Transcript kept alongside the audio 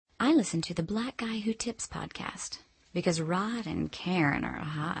I listen to the Black Guy Who Tips podcast because Rod and Karen are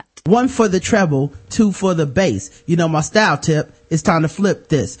hot. 1 for the treble, 2 for the bass. You know my style tip. It's time to flip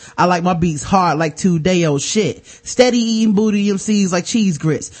this. I like my beats hard like 2 day old shit. Steady eating booty MCs like cheese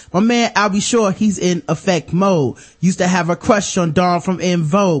grits. My man, I'll be sure he's in effect mode. Used to have a crush on Dawn from En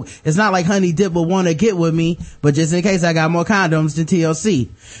Vogue. It's not like Honey Dip would want to get with me, but just in case I got more condoms than TLC.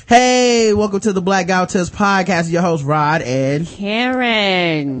 Hey, welcome to the Black Guy Who Tips podcast. Your host Rod and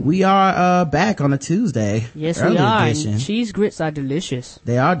Karen. We are back on a Tuesday. Yes, we are. Cheese grits are delicious.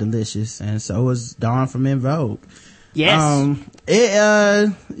 They are delicious, and so is Dawn from En Vogue. Yes.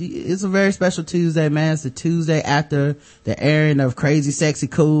 It's a very special Tuesday, man. It's the Tuesday after the airing of Crazy Sexy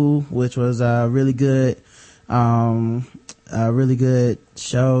Cool, which was a really good show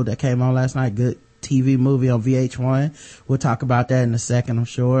that came on last night. Good TV movie on VH1. We'll talk about that in a second, I'm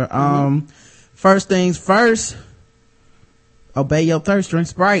sure. First things first, obey your thirst, drink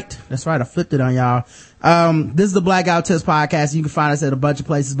Sprite. That's right, I flipped it on y'all. This is the Black Guy Who Tips podcast. You can find us at a bunch of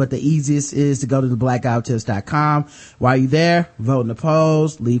places, but the easiest is to go to the blackguywhotips.com. While you're there, vote in the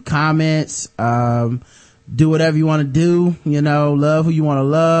polls, leave comments, do whatever you want to do, love who you want to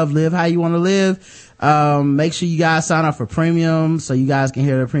love, live how you want to live. Make sure you guys sign up for premium so you guys can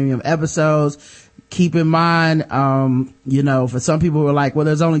hear the premium episodes. Keep in mind, for some people who are like, well,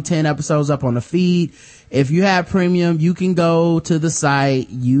 there's only 10 episodes up on the feed. If you have premium, you can go to the site.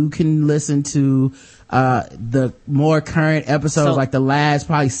 You can listen to the more current episodes, like the last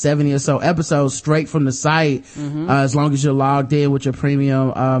probably 70 or so episodes straight from the site, as long as you're logged in with your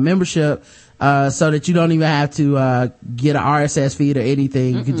premium membership, so that you don't even have to get an RSS feed or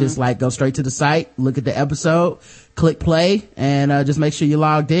anything. You can just go straight to the site, look at the episode, click play, and just make sure you're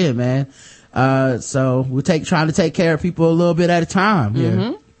logged in, man. So we're trying to take care of people a little bit at a time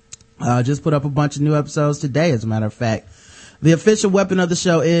here. Just put up a bunch of new episodes today, as a matter of fact. The official weapon of the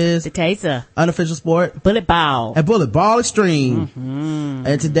show is the taser. Unofficial sport, Bullet Ball. And Bullet Ball Extreme.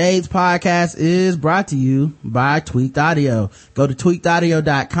 And today's podcast is brought to you by Tweaked Audio. Go to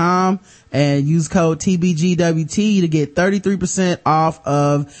tweakedaudio.com and use code TBGWT to get 33% off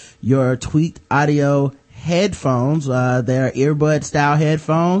of your Tweaked Audio headphones. They're earbud style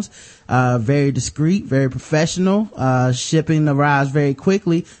headphones. Very discreet, very professional. Shipping arrives very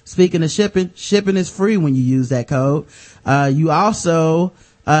quickly. Speaking of shipping is free when you use that code. You also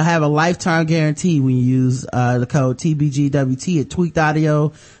have a lifetime guarantee when you use the code TBGWT at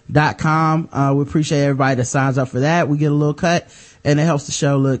tweakedaudio.com. We appreciate everybody that signs up for that. We get a little cut, and it helps the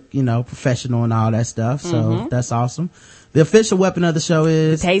show look, professional and all that stuff. So that's awesome. The official weapon of the show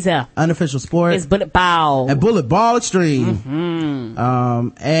is the taser. Unofficial sport is Bullet Ball. And Bullet Ball Extreme.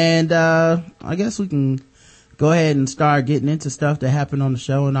 I guess we can go ahead and start getting into stuff that happened on the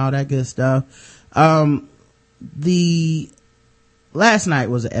show and all that good stuff. The last night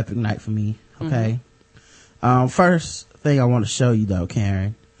was an epic night for me. Okay. First thing I want to show you though,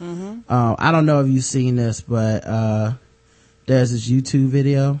 Karen. I don't know if you've seen this, but there's this YouTube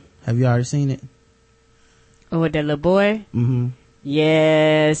video. Have you already seen it? Oh, with that little boy?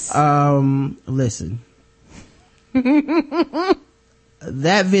 Yes. Listen. That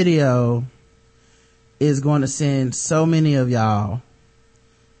video is going to send so many of y'all,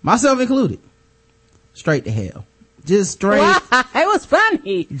 myself included, straight to hell. Just straight. Wow, it was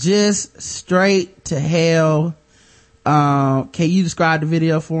funny. Just straight to hell. Can you describe the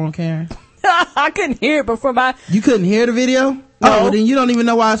video for him, Karen? I couldn't hear it before You couldn't hear the video? No. Oh, well, then you don't even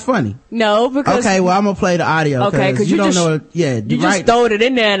know why it's funny. No, because... Okay, well, I'm gonna play the audio. Okay, because you don't know it. Yeah, you just throwed it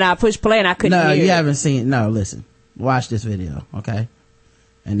in there and I pushed play and I couldn't hear it. No, you haven't seen it. No, listen. Watch this video, okay?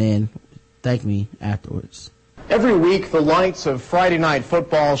 And then thank me afterwards. Every week, the lights of Friday night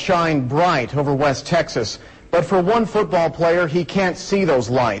football shine bright over West Texas. But for one football player, he can't see those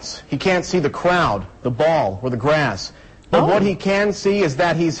lights. He can't see the crowd, the ball, or the grass. But what he can see is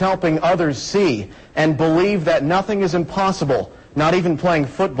that he's helping others see and believe that nothing is impossible, not even playing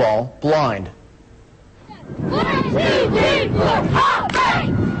football blind.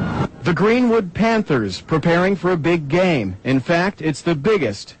 The Greenwood Panthers preparing for a big game. In fact, it's the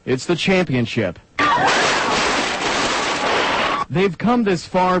biggest. It's the championship. They've come this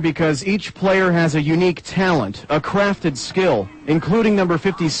far because each player has a unique talent, a crafted skill, including number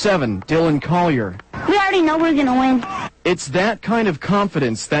 57, Dylan Collier. We already know we're going to win. It's that kind of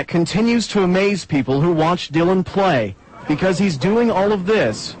confidence that continues to amaze people who watch Dylan play, because he's doing all of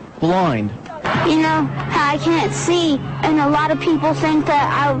this blind. I can't see, and a lot of people think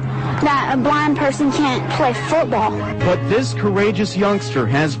that a blind person can't play football. But this courageous youngster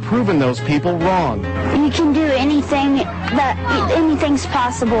has proven those people wrong. You can do anything, anything's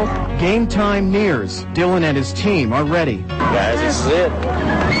possible. Game time nears. Dylan and his team are ready. Guys, this is it.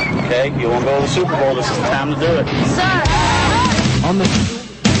 okay? You want to go to the Super Bowl, this is the time to do it. Sir. On the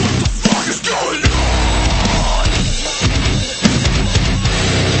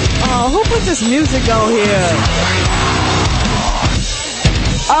Oh, who put this music on here?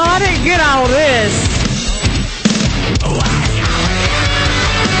 Oh, I didn't get all this.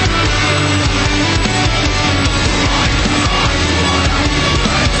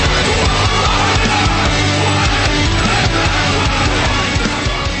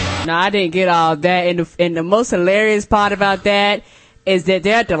 No, I didn't get all that. And the most hilarious part about that is that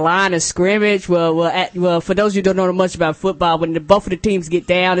they're at the line of scrimmage. Well, for those of you who don't know much about football, when both of the teams get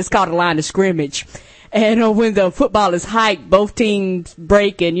down, it's called a line of scrimmage. And when the football is hiked, both teams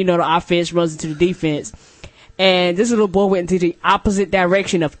break and, the offense runs into the defense. And this little boy went into the opposite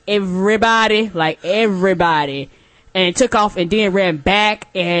direction of everybody, and took off and then ran back.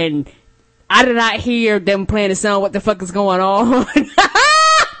 And I did not hear them playing the song, What the Fuck is Going On?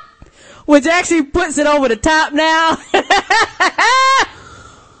 Which actually puts it over the top now.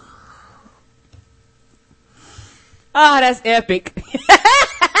 Oh, that's epic.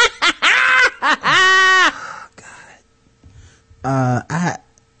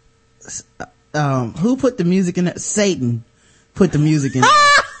 Who put the music in it? Satan put the music in it.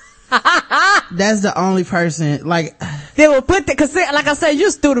 That's the only person, they will put cause like I said, you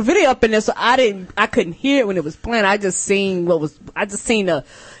just threw the video up in there, so I couldn't hear it when it was playing. I just seen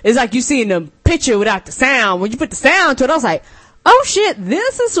it's like you seeing the picture without the sound. When you put the sound to it, I was like, oh shit,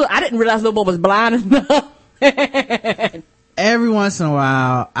 this is what, I didn't realize little boy was blind enough. Every once in a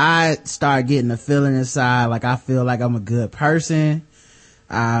while, I start getting a feeling inside, like I feel like I'm a good person.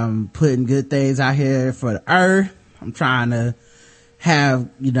 I'm putting good things out here for the earth. I'm trying to have,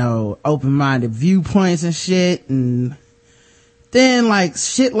 open-minded viewpoints and shit. And then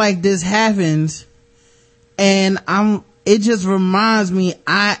shit like this happens and it just reminds me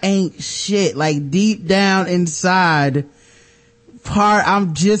I ain't shit. Deep down inside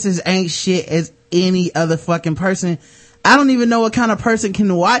I'm just as ain't shit as any other fucking person. I don't even know what kind of person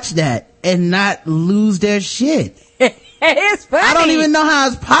can watch that and not lose their shit. It's funny. I don't even know how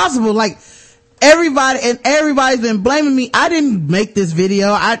it's possible. Everybody's been blaming me. I didn't make this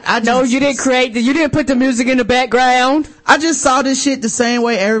video. No, you didn't you didn't put the music in the background. I just saw this shit the same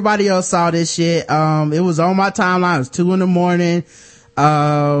way everybody else saw this shit. It was on my timeline. It was 2 a.m.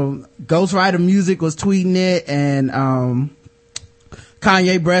 Ghostwriter Music was tweeting it, and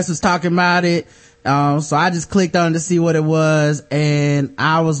Kanye Brest was talking about it. So I just clicked on to see what it was, and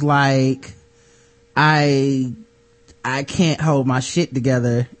I was like, I can't hold my shit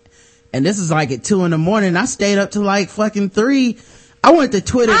together. And this is at 2 a.m. I stayed up to fucking 3. I went to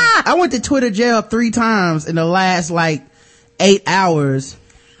Twitter jail 3 times in the last 8 hours.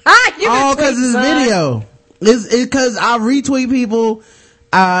 All because of this video. It's cause I retweet people,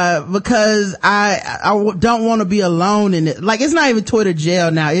 because I don't want to be alone in it. It's not even Twitter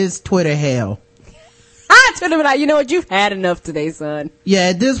jail now. It's Twitter hell. Twitter you know what? You've had enough today, son.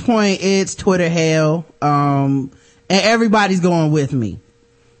 Yeah, at this point, it's Twitter hell. And everybody's going with me.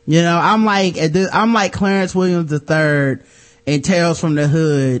 I'm like Clarence Williams III in Tales from the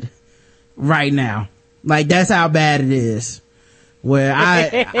Hood right now. That's how bad it is. Where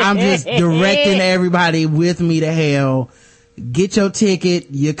I'm just directing everybody with me to hell. Get your ticket.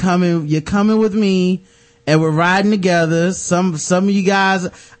 You're coming with me, and we're riding together. Some of you guys,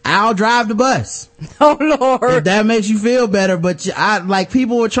 I'll drive the bus. Oh Lord. If that makes you feel better. But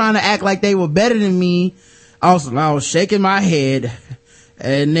people were trying to act like they were better than me. Also, I was shaking my head.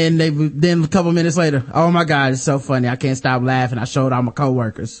 And then a couple minutes later, oh my God, it's so funny. I can't stop laughing. I showed all my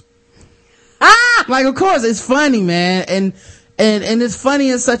coworkers. Of course it's funny, man. And it's funny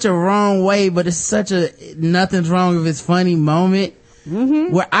in such a wrong way, but it's such a nothing's wrong with it's funny moment.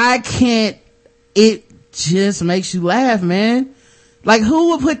 Mm-hmm. Where it just makes you laugh, man. Who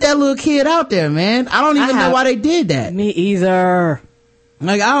would put that little kid out there, man? I don't even know why they did that. Me either.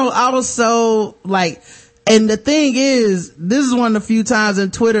 I was so and the thing is, this is one of the few times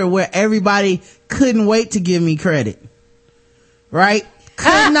in Twitter where everybody couldn't wait to give me credit. Right?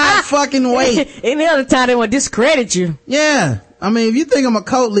 Could not fucking wait. Any other time they want to discredit you. Yeah. If you think I'm a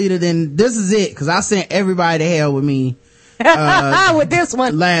cult leader, then this is it. Cause I sent everybody to hell with me. With this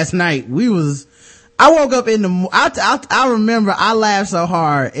one. Last night. I woke up I remember I laughed so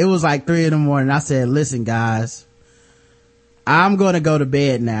hard. It was 3 a.m. I said, listen guys, I'm gonna go to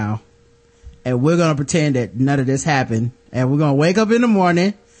bed now. And we're gonna pretend that none of this happened. And we're gonna wake up in the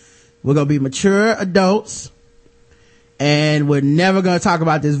morning. We're gonna be mature adults. And we're never gonna talk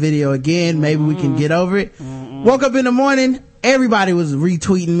about this video again. Maybe we can get over it. Woke up in the morning. Everybody was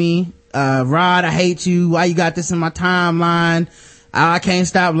retweeting me. Rod, I hate you. Why you got this in my timeline? I can't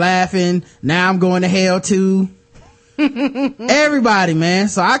stop laughing. Now I'm going to hell too. Everybody, man.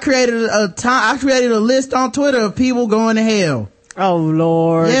 So I created a list on Twitter of people going to hell. Oh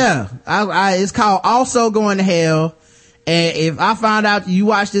Lord. Yeah. It's called Also Going to Hell. And if I found out you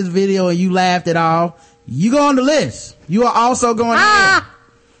watched this video and you laughed at all, you go on the list. You are also going to hell.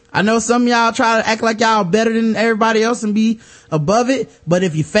 I know some of y'all try to act like y'all better than everybody else and be above it, but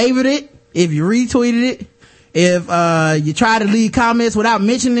if you favored it, if you retweeted it, if you try to leave comments without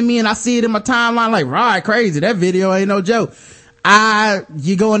mentioning me and I see it in my timeline like, right, crazy, that video ain't no joke,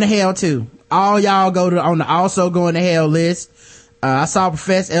 you going to hell too. All y'all go on the Also Going to Hell list. I saw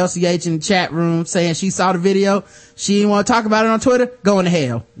Professor LCH in the chat room saying she saw the video. She didn't want to talk about it on Twitter. Going to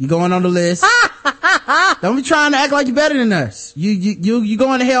hell. You going on the list. Don't be trying to act like you're better than us. You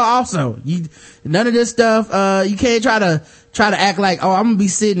going to hell also. None of this stuff, you can't try to act like, oh, I'm gonna be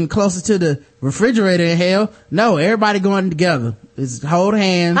sitting closer to the refrigerator in hell. No, everybody going together. It's hold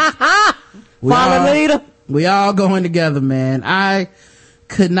hands. We all going together, man. I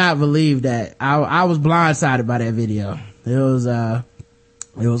could not believe that. I was blindsided by that video. It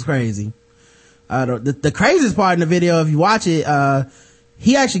was crazy. The craziest part in the video, if you watch it,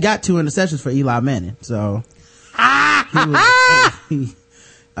 he actually got 2 interceptions for Eli Manning. So,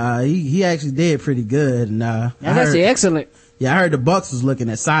 he actually did pretty good. And, that's actually excellent. Yeah, I heard the Bucks was looking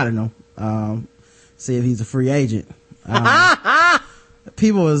at signing him, see if he's a free agent.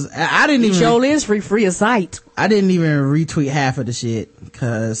 People I didn't even. Show is free of sight. I didn't even retweet half of the shit,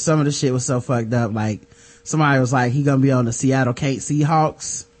 cause some of the shit was so fucked up. Like, somebody was like, he gonna be on the Seattle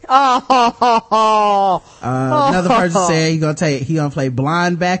Seahawks. Another person said he gonna play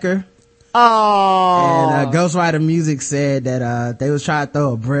blinebacker. And Ghost Rider Music said that they was trying to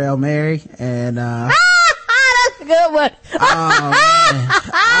throw a Braille Mary, and that's a good one.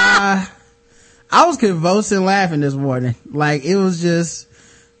 I was convulsing laughing this morning. Like, it was just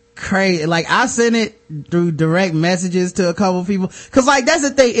crazy. Like, I sent it through direct messages to a couple people, cause like, that's the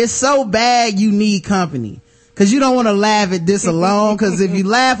thing, it's so bad you need company. Cause you don't want to laugh at this alone, cause if you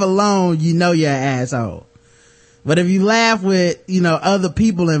laugh alone, you know you're an asshole. But if you laugh with, other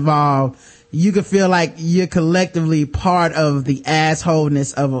people involved, you can feel like you're collectively part of the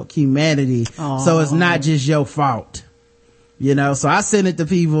assholeness of humanity. Aww. So it's not just your fault. So I sent it to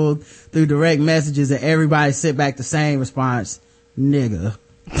people through direct messages and everybody sent back the same response. Nigga.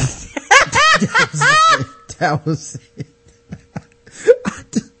 That was it.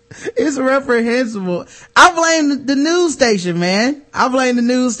 It's reprehensible. I blame the news station, man. I blame the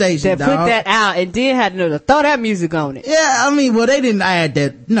news station, that put that out and then had to throw that music on it. Yeah, I mean, well, they didn't add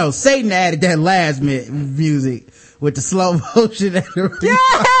that. No, Satan added that last minute music with the slow motion and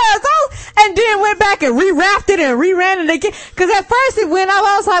the and then went back and re-rapped it and reran it again. Cause at first it went up,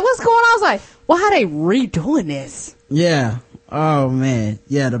 I was like, what's going on? I was like, well, how they redoing this? Yeah. Oh man.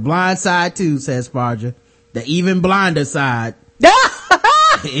 Yeah, the blind side too, says Sparger. The even blinder side.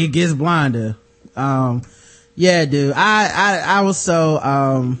 It gets blinder. Yeah, dude. I was so,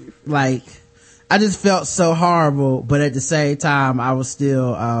 I just felt so horrible, but at the same time, I was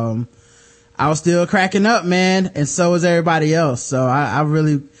still cracking up, man. And so was everybody else. So I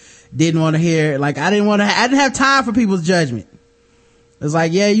really didn't want to hear, like, I didn't have time for people's judgment. It's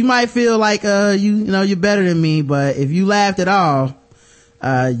like, yeah, you might feel like, you're better than me, but if you laughed at all,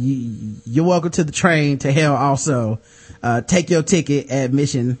 you're welcome to the train to hell also. Take your ticket at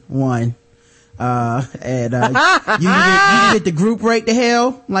mission 1. And, you can get the group rate to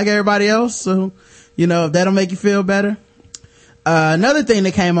hell like everybody else. So, if that'll make you feel better. Another thing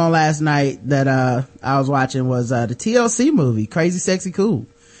that came on last night that, I was watching was, the TLC movie, Crazy Sexy Cool.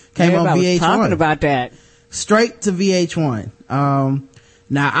 Came on VH1. Talking about that. Straight to VH1.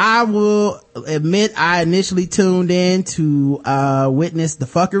 Now I will admit I initially tuned in to, witness the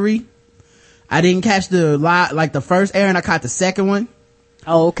fuckery. I didn't catch the first airing. I caught the second one.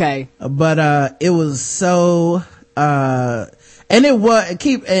 Oh, okay. But, it was so, and it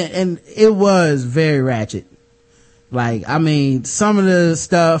was very ratchet. Like, I mean, some of the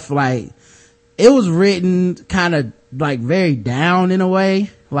stuff, like, it was written kind of, like, very down in a way.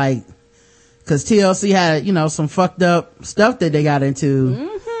 Like, cause TLC had, some fucked up stuff that they got into.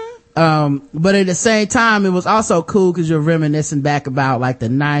 Mm-hmm. But at the same time, it was also cool cause you're reminiscing back about like the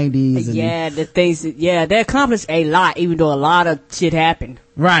 90s. They accomplished a lot, even though a lot of shit happened.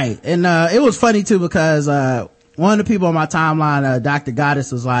 Right. And, it was funny too because, one of the people on my timeline, Dr.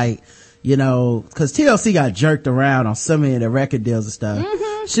 Goddess was like, cause TLC got jerked around on so many of their record deals and stuff.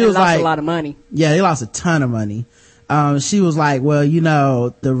 Mm-hmm. She was lost a lot of money. Yeah, they lost a ton of money. She was like, well,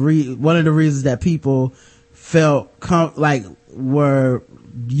 one of the reasons that people felt were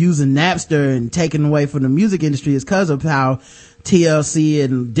using Napster and taking away from the music industry is because of how TLC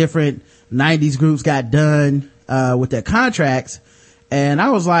and different 90s groups got done with their contracts. And I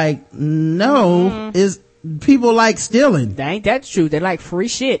was like, no, is people like stealing. That ain't that true. They like free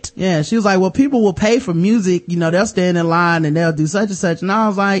shit. Yeah, she was like, well, people will pay for music, they'll stand in line and they'll do such and such. And I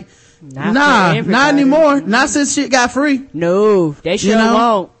was like, not anymore. Not since shit got free. No, they sure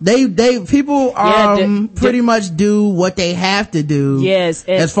won't. People pretty much do what they have to do. Yes.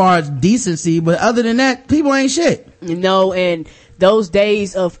 As far as decency, but other than that, people ain't shit. And those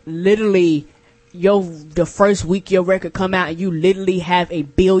days of literally the first week your record come out and you literally have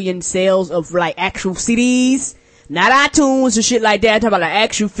 1 billion sales of like actual CDs, not iTunes and shit like that. I'm talking about like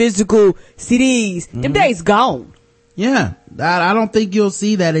actual physical CDs. Them days gone. Yeah, I don't think you'll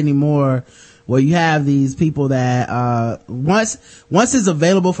see that anymore, where you have these people that once it's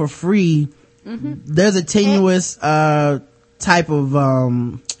available for free, there's a tenuous type of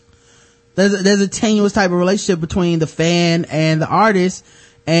there's a tenuous type of relationship between the fan and the artist.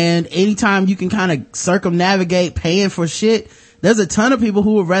 And anytime you can kind of circumnavigate paying for shit, there's a ton of people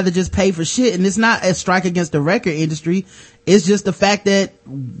who would rather just pay for shit. And it's not a strike against the record industry. It's just the fact that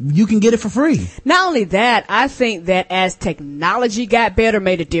you can get it for free. Not only that, I think that as technology got better,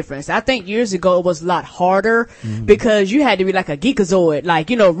 made a difference. I think years ago it was a lot harder because you had to be like a geekazoid, like,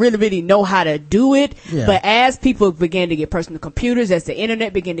 really know how to do it. Yeah. But as people began to get personal computers, as the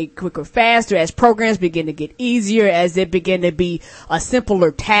internet began to get quicker, faster, as programs began to get easier, as it began to be a simpler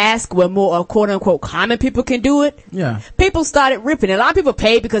task where more quote unquote common people can do it. Yeah. People started ripping. A lot of people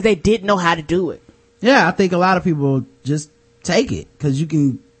paid because they didn't know how to do it. Yeah, I think a lot of people just take it because you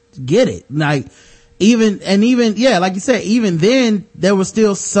can get it. Like, even, like you said, even then, there were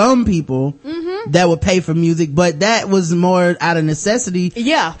still some people that would pay for music, but that was more out of necessity.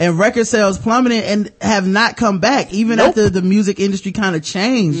 Yeah. And record sales plummeted and have not come back. Even after the music industry kind of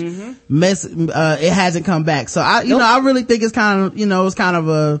changed, it hasn't come back. So I really think it's kind of, it's kind of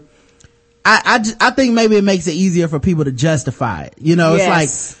a, I think maybe it makes it easier for people to justify it. It's like,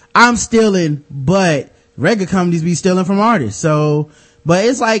 I'm stealing, but record companies be stealing from artists. So, but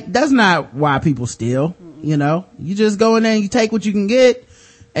it's like, that's not why people steal, you just go in there and you take what you can get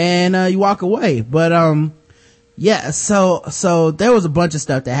and, you walk away. But, so there was a bunch of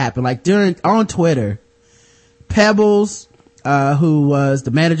stuff that happened. Like on Twitter, Pebbles, who was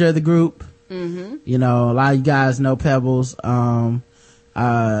the manager of the group, a lot of you guys know Pebbles.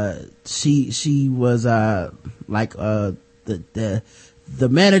 She was, the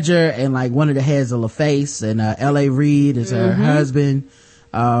manager and like one of the heads of LaFace, and L.A. Reid is her husband,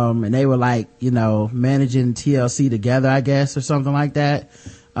 and they were like managing TLC together, I guess, or something like that.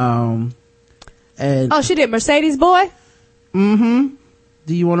 And she did Mercedes Boy. Do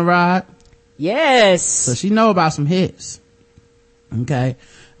you want to ride? Yes. So she know about some hits. Okay,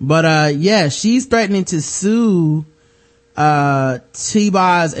 but she's threatening to sue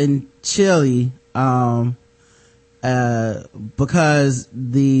T-Boz and Chili because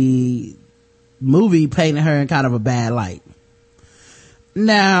the movie painted her in kind of a bad light.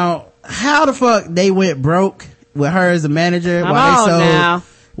 Now, how the fuck they went broke with her as a manager while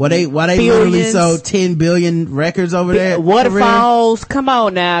they literally sold 10 billion records over there? Waterfalls, come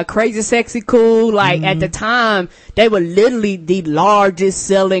on now. Crazy Sexy Cool. Like at the time, they were literally the largest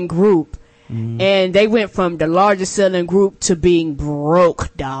selling group. And they went from the largest selling group to being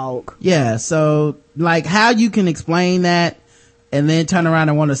broke, dog. Yeah, so like how you can explain that and then turn around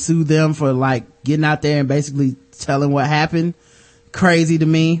and want to sue them for like getting out there and basically telling what happened, crazy to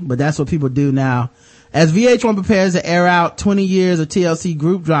me, but that's what people do now. As VH1 prepares to air out 20 years of TLC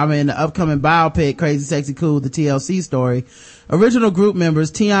group drama in the upcoming biopic Crazy Sexy Cool, the TLC story, original group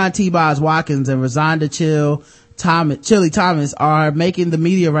members Tion T-Boz Watkins and Rosanda Chili Thomas are making the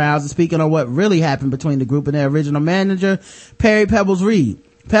media rounds and speaking on what really happened between the group and their original manager, Perry Pebbles Reid.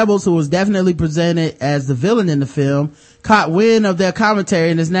 Pebbles, who was definitely presented as the villain in the film, caught wind of their commentary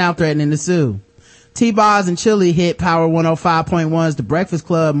and is now threatening to sue. T-Boz and Chili hit Power 105.1's The Breakfast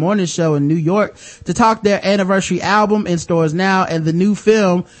Club morning show in New York to talk their anniversary album, in stores now, and the new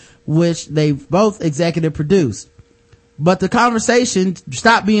film, which they both executive produced. But the conversation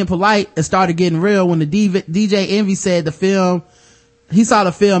stopped being polite and started getting real when the DJ Envy said he saw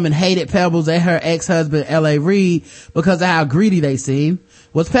the film and hated Pebbles and her ex-husband L.A. Reid because of how greedy they seemed.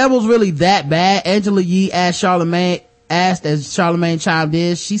 Was Pebbles really that bad? Angela Yee asked as Charlamagne chimed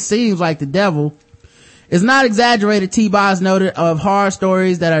in. She seems like the devil. It's not exaggerated, T-Boz noted, of horror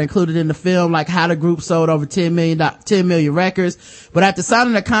stories that are included in the film, like how the group sold over 10 million records. But after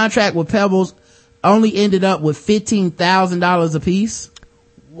signing a contract with Pebbles, only ended up with $15,000 apiece.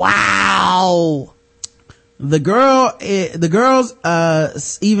 Wow. The girls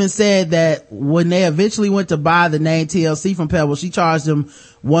even said that when they eventually went to buy the name TLC from Pebbles, she charged them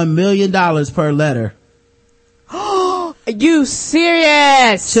 $1 million per letter. Are you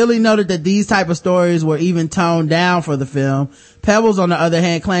serious? Chili noted that these type of stories were even toned down for the film. Pebbles, on the other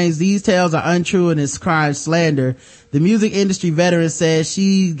hand, claims these tales are untrue and is crime slander. The music industry veteran says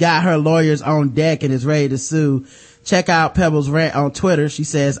she got her lawyers on deck and is ready to sue. Check out Pebbles' rant on Twitter. She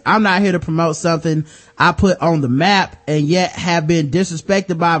says, I'm not here to promote something I put on the map and yet have been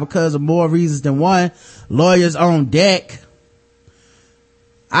disrespected by because of more reasons than one. Lawyers on deck.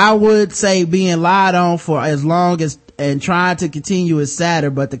 I would say being lied on for as long as and trying to continue is sadder,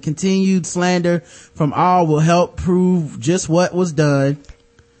 but the continued slander from all will help prove just what was done.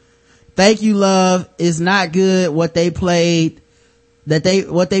 Thank you, love. It's not good what they played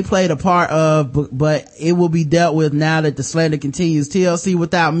a part of, but it will be dealt with now that the slander continues. TLC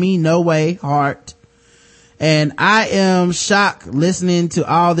without me, no way, heart. And I am shocked listening to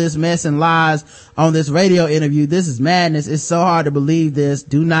all this mess and lies on this radio interview. This is madness. It's so hard to believe this.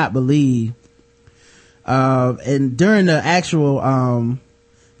 Do not believe. And during the actual,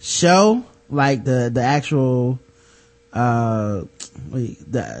 show, like the actual, actual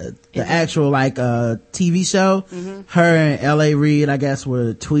like, TV show, her and L.A. Reid, I guess,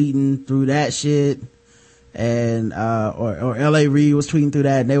 were tweeting through that shit. And, or L.A. Reid was tweeting through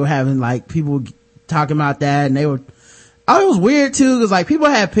that, and they were having like people talking about that, and they were, it was weird too, cause like people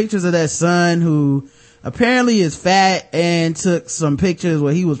had pictures of that son who apparently is fat and took some pictures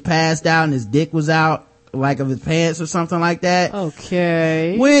where he was passed out and his dick was out, like of his pants or something like that.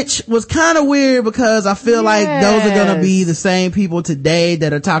 Okay. Which was kind of weird because I feel like those are gonna be the same people today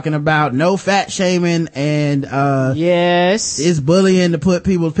that are talking about no fat shaming and, yes, it's bullying to put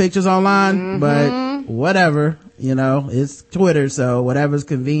people's pictures online, but whatever, you know, it's Twitter, so whatever's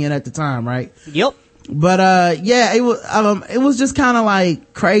convenient at the time, right? Yep. But, yeah, it was just kind of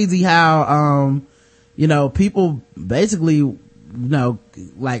like crazy how, you know, people basically, you know,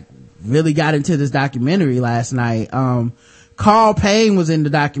 like really got into this documentary last night. Carl Payne was in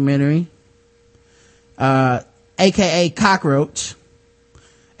the documentary, aka Cockroach,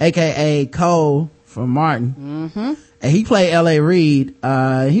 aka Cole from Martin. And he played L.A. Reid.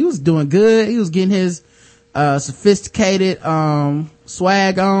 He was doing good. He was getting his, sophisticated,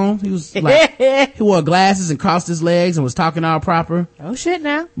 swag on. He was like, he wore glasses and crossed his legs and was talking all proper. Oh shit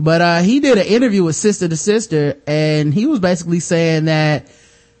now. But, he did an interview with Sister to Sister, and he was basically saying that,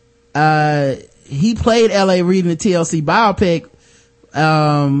 he played L.A. Reid in the TLC biopic,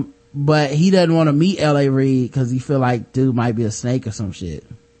 but he doesn't want to meet L.A. Reid because he feel like dude might be a snake or some shit.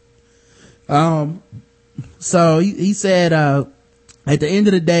 So he said, at the end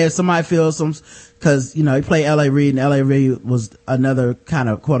of the day, if somebody feels cause, you know, he played L.A. Reid and L.A. Reid was another kind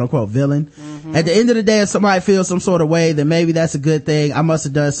of quote unquote villain. At the end of the day, if somebody feels some sort of way, then maybe that's a good thing. I must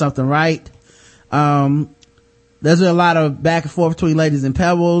have done something right. There's been a lot of back and forth between ladies and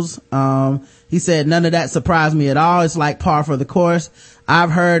Pebbles. He said none of that surprised me at all. It's like par for the course.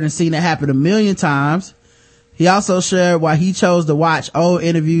 I've heard and seen it happen a million times. He also shared why he chose to watch old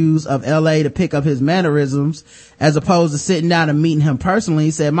interviews of LA to pick up his mannerisms as opposed to sitting down and meeting him personally.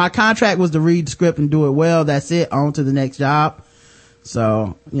 He said, my contract was to read the script and do it well. That's it. On to the next job.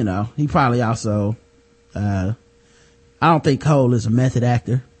 So, you know, he probably also, I don't think Cole is a method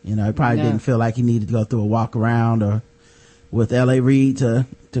actor. You know, he probably didn't feel like he needed to go through a walk around or with L.A. Reid to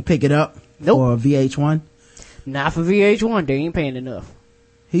pick it up for VH1. Not for VH1. They ain't paying enough.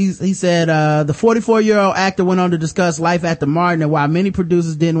 He said, the 44-year-old actor went on to discuss life after Martin and why many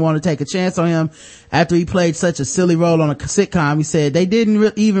producers didn't want to take a chance on him after he played such a silly role on a sitcom. He said, they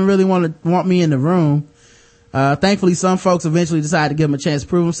didn't even really want me in the room. Thankfully, some folks eventually decided to give him a chance to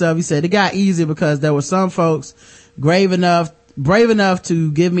prove himself. He said, it got easier because there were some folks brave enough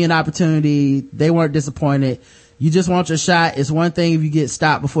to give me an opportunity. They weren't disappointed. You just want your shot. It's one thing if you get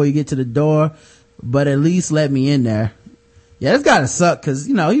stopped before you get to the door, but at least let me in there. Yeah, it's gotta suck because,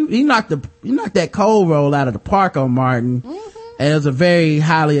 you know, he knocked that Cole role out of the park on Martin. And it was a very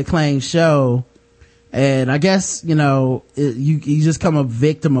highly acclaimed show. And I guess, you know, you just come a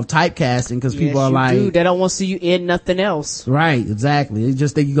victim of typecasting because people are like, they don't want to see you in nothing else. Right, exactly. They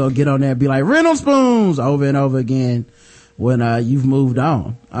just think you're gonna get on there and be like, Reynolds Spoons over and over again when, you've moved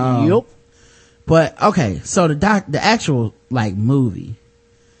on. Yep. But, okay, so the actual, like, movie.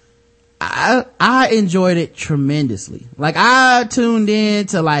 I enjoyed it tremendously. Like, I tuned in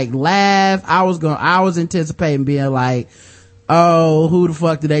to, like, laugh. I was anticipating being like, oh, who the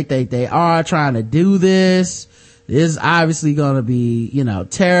fuck do they think they are trying to do this? this is obviously gonna be, you know,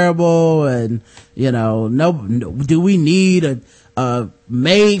 terrible, and, you know, no, do we need a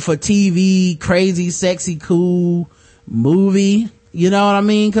made for TV, crazy, sexy, cool movie? You know what I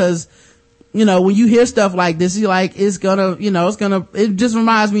mean? Cause, you know, when you hear stuff like this, you're like, it just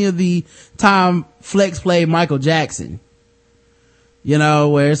reminds me of the time Flex played Michael Jackson. You know,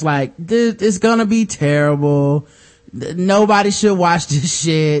 where it's like, it's gonna be terrible. Nobody should watch this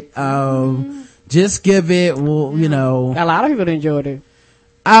shit. Just give it, well, you know. A lot of people enjoyed it.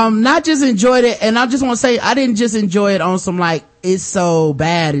 Not just enjoyed it, and I just want to say, I didn't just enjoy it on some like, it's so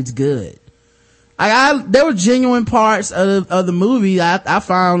bad, it's good. There were genuine parts of the movie I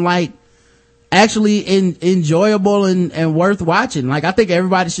found like actually enjoyable and worth watching. Like, I think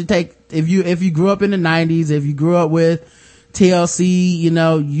everybody should take, if you grew up in the 90s, if you grew up with TLC, you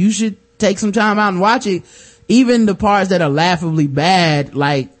know, you should take some time out and watch it. Even the parts that are laughably bad,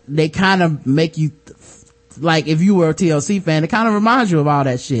 like, they kind of make you, like, if you were a TLC fan, it kind of reminds you of all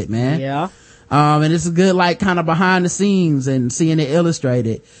that shit, man. Yeah. And it's a good, like, kind of behind the scenes and seeing it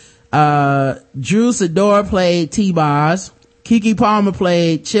illustrated. Drew Sidora played T-Boz. Keke Palmer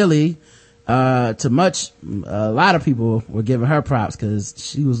played Chili. A lot of people were giving her props because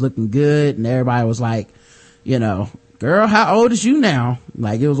she was looking good, and everybody was like, you know, girl, how old is you now?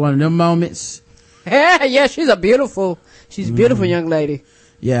 Like, it was one of them moments. Yeah, she's a beautiful young lady.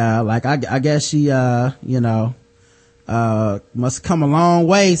 Yeah, like, I guess she, you know, must come a long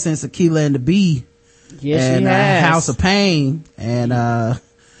way since Akeelah and the Bee. Yes, and, she has. House of Pain. And,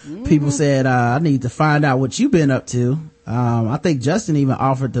 people said, I need to find out what you've been up to. I think Justin even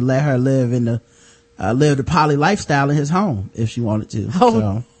offered to let her live the poly lifestyle in his home if she wanted to.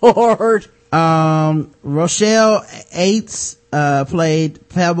 Oh, Lord. Rochelle Aites, played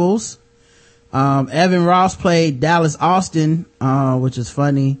Pebbles. Evan Ross played Dallas Austin, which is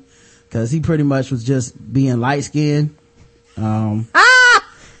funny because he pretty much was just being light skinned. Like,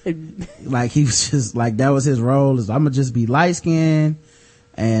 he was just like, that was his role, is I'm gonna just be light skinned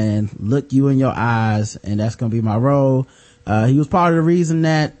and look you in your eyes, and that's gonna be my role. He was part of the reason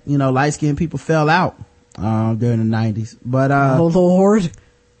that, you know, light skinned people fell out during the 90s. But oh Lord,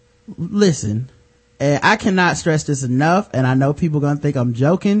 listen, I cannot stress this enough, and I know people gonna think I'm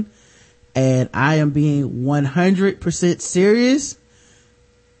joking, and I am being 100% serious.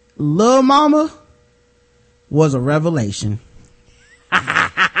 Lil Mama was a revelation.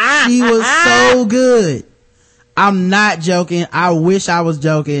 She was so good. I'm not joking. I wish I was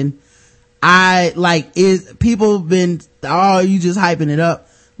joking. People been, oh, you just hyping it up.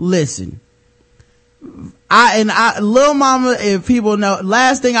 Listen, Lil Mama, if people know,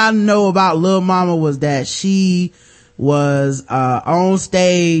 last thing I know about Lil Mama was that she was, on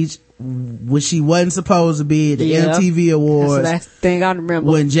stage when she wasn't supposed to be at the MTV Awards. That's the last thing I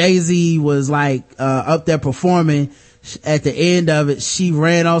remember. When Jay-Z was like, up there performing, at the end of it, she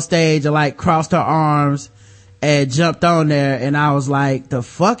ran on stage and like crossed her arms and jumped on there, and I was like, the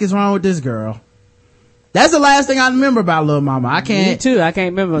fuck is wrong with this girl? That's the last thing I remember about Lil Mama. I can't. Me too. I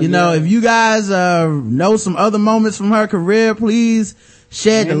can't remember. You know, if you guys, know some other moments from her career, please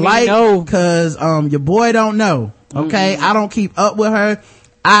shed the light, cause, your boy don't know. Okay. I don't keep up with her.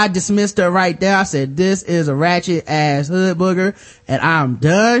 I dismissed her right there. I said, this is a ratchet ass hood booger, and I'm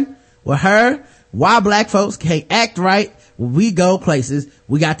done with her. Why black folks can't act right when we go places,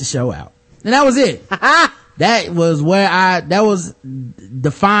 we got to show out. And that was it. That was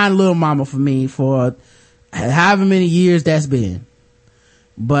defined Lil Mama for me for however many years that's been.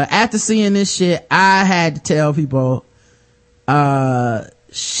 But after seeing this shit, I had to tell people,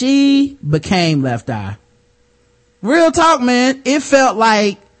 she became Left Eye. Real talk, man. It felt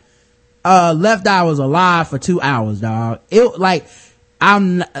like, Left Eye was alive for 2 hours, dog. It, like,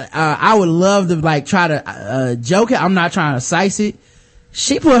 I would love to, like, try to, joke it. I'm not trying to size it.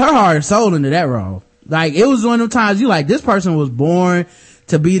 She put her heart and soul into that role. Like, it was one of them times you like, this person was born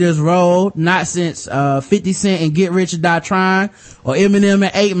to be this role, not since, 50 Cent and Get Rich or Die Trying, or Eminem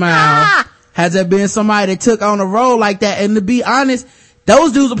and 8 Mile. Has there been somebody that took on a role like that? And to be honest,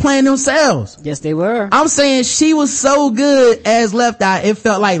 those dudes were playing themselves. Yes, they were. I'm saying she was so good as Left Eye, it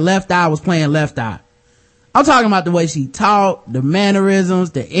felt like Left Eye was playing Left Eye. I'm talking about the way she talked, the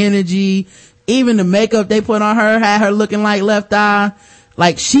mannerisms, the energy, even the makeup they put on her had her looking like Left Eye.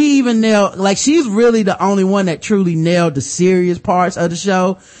 Like, she even nailed, like, she's really the only one that truly nailed the serious parts of the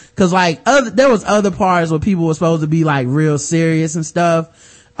show. Cause like, there was other parts where people were supposed to be like real serious and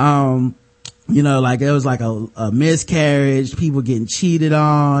stuff. You know, like there was like a miscarriage, people getting cheated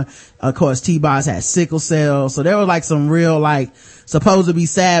on. Of course, T-Boz had sickle cell. So there was like some real, like, supposed to be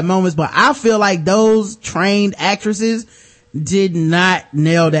sad moments. But I feel like those trained actresses did not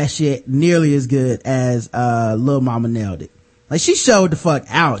nail that shit nearly as good as Lil Mama nailed it. Like, she showed the fuck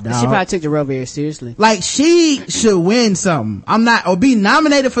out, dog. She probably took the role very seriously. Like, she should win something. Or be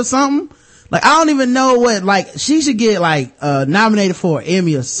nominated for something. Like, I don't even know what, like, she should get, like, nominated for an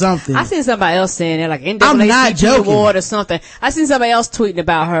Emmy or something. I seen somebody else saying that, like, I'm not NAACP joking. award or something. I seen somebody else tweeting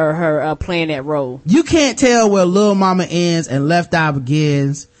about her playing that role. You can't tell where Lil Mama ends and Left Eye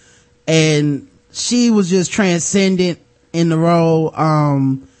begins. And she was just transcendent in the role.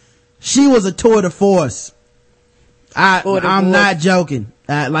 She was a tour de force. I'm not joking.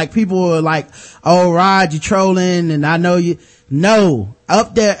 Like, people were like, oh, Rod, you trolling, and I know you. No,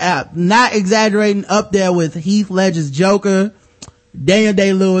 up there, not exaggerating, up there with Heath Ledger's Joker, Daniel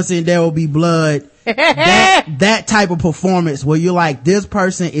Day-Lewis in There Will Be Blood. that type of performance where you're like, this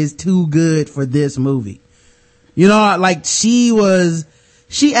person is too good for this movie. You know, like, she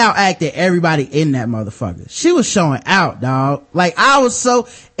outacted everybody in that motherfucker. She was showing out, dog. Like, it was so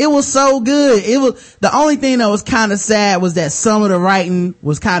good. The only thing that was kind of sad was that some of the writing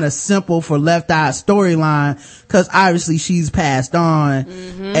was kind of simple for Left Eye's storyline, cause obviously she's passed on.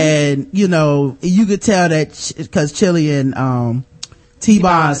 Mm-hmm. And, you know, you could tell that cause Chili and,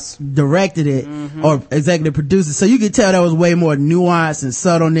 T-Boz directed it, mm-hmm. or executive produced it. So you could tell there was way more nuance and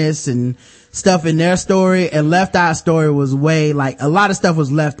subtleness and stuff in their story, and Left Eye's story was way, like, a lot of stuff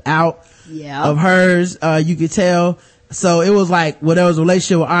was left out of hers, you could tell. So it was like, well, there was a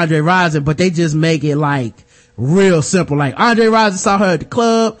relationship with Andre Rison, but they just make it like real simple. Like, Andre Rison saw her at the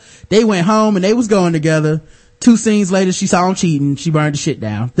club, they went home and they was going together. 2 scenes later, she saw him cheating, she burned the shit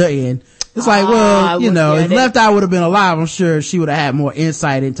down. The end. It's like, well, you know, if Left Eye would have been alive, I'm sure she would have had more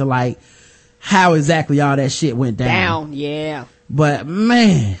insight into, like, how exactly all that shit went down. Yeah. But,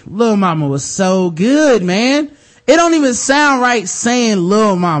 man, Lil Mama was so good, man. It don't even sound right saying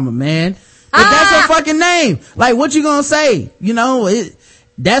Lil Mama, man. But that's her fucking name. Like, what you gonna say? You know,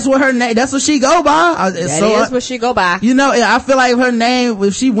 that's what her name, that's what she go by. That is what she go by. You know, I feel like her name,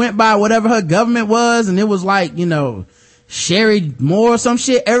 if she went by whatever her government was, and it was like, you know, Sherry Moore or some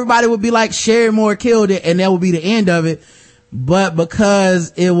shit, everybody would be like, Sherry Moore killed it, and that would be the end of it. But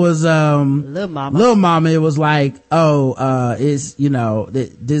because it was Lil Mama, it was like, it's, you know,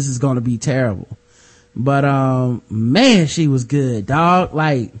 this is gonna be terrible. But man, she was good, dog.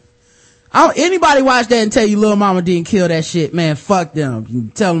 Like, anybody watch that and tell you Lil Mama didn't kill that shit, man, fuck them. You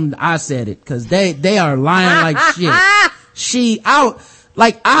tell them I said it, cause they are lying like shit.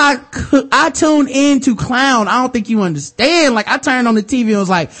 I tuned in to clown. I don't think you understand. Like, I turned on the TV and was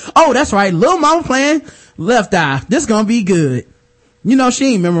like, oh, that's right, Lil Mama playing Left Eye. This gonna be good. You know,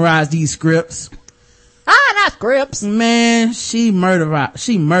 she ain't memorized these scripts. Not scripts. Man, she murdered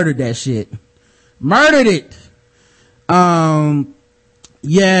that shit. Murdered it. Yeah,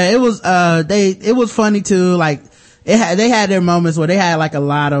 it was, it was funny too. Like, they had their moments where they had like a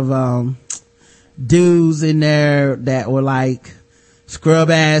lot of, dudes in there that were like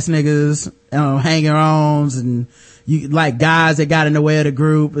scrub ass niggas, hanger-ons, and you, like, guys that got in the way of the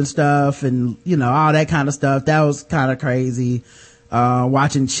group and stuff, and, you know, all that kind of stuff. That was kind of crazy.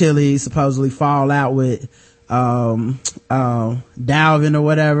 Watching Chili supposedly fall out with, Dalvin or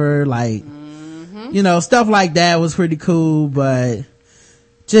whatever, like, you know, stuff like that was pretty cool, but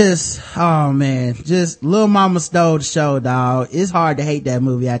just, oh man, just Lil Mama stole the show, dog. It's hard to hate that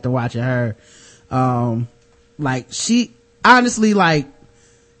movie after watching her. Like, she, honestly, like,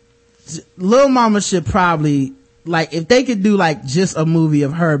 Lil Mama should probably, like, if they could do like just a movie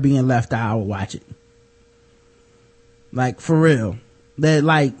of her being Left Eye, I would watch it. Like, for real. That,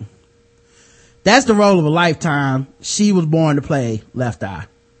 like, that's the role of a lifetime. She was born to play Left Eye.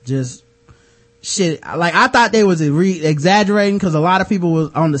 Just shit. Like, I thought they was exaggerating, because a lot of people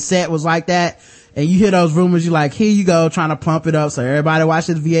was on the set was like that, and you hear those rumors, you're like, here you go, trying to pump it up so everybody watch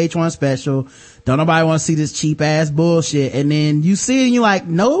this VH1 special. Don't nobody want to see this cheap ass bullshit. And then you see it and you're like,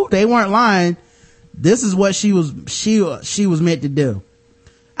 no, they weren't lying. This is what she was meant to do.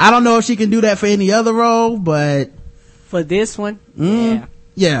 I don't know if she can do that for any other role, but for this one,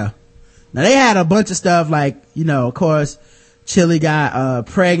 yeah. Now, they had a bunch of stuff, like, you know, of course, Chili got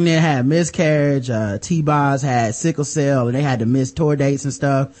pregnant, had miscarriage, T-Boz had sickle cell, and they had to miss tour dates and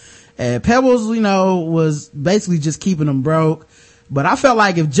stuff. And Pebbles, you know, was basically just keeping them broke. But I felt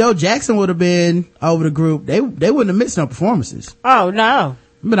like if Joe Jackson would have been over the group, they wouldn't have missed no performances. Oh, no.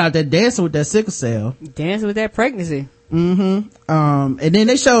 Been out there dancing with that sickle cell. Dancing with that pregnancy. And then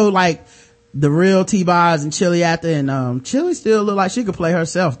they showed like the real T-Boz and Chili after, and Chili still look like she could play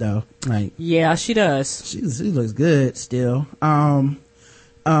herself though. Like, yeah, she does. She looks good still. But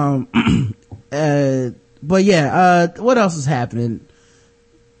yeah, what else is happening?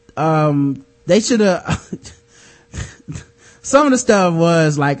 They should have some of the stuff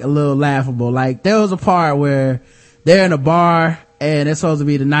was like a little laughable. Like there was a part where they're in a bar and it's supposed to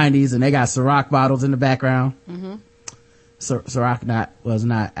be the 90s and they got Ciroc bottles in the background. Ciroc was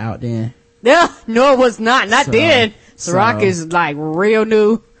not out then. Yeah, no, it was not then. Ciroc is like real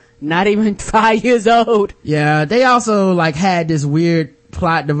new, not even 5 years old. Yeah, they also like had this weird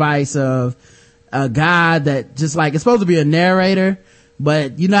plot device of a guy that just like, it's supposed to be a narrator,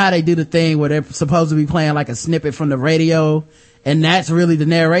 but you know how they do the thing where they're supposed to be playing like a snippet from the radio and that's really the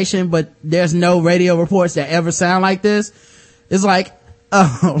narration, but there's no radio reports that ever sound like this. It's like,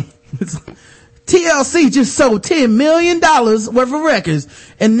 TLC just sold $10 million worth of records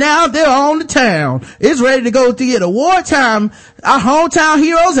and now they're on the town. It's ready to go theater. Wartime, our hometown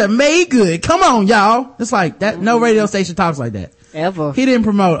heroes have made good. Come on, y'all. It's like that. No radio station talks like that. Ever. He didn't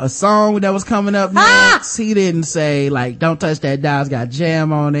promote a song that was coming up next. He didn't say like, don't touch that dial, it's got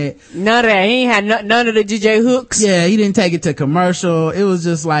jam on it. None of that. He ain't had none of the DJ hooks. Yeah, he didn't take it to commercial. It was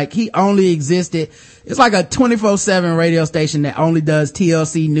just like, he only existed. It's like a 24/7 radio station that only does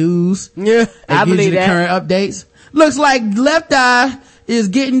TLC news. Yeah, I gives believe you the that. current updates. Looks like Left Eye is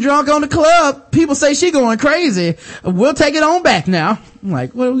getting drunk on the club. People say she going crazy. We'll take it on back now. I'm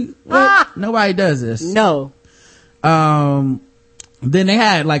like, what? Nobody does this. No. Then they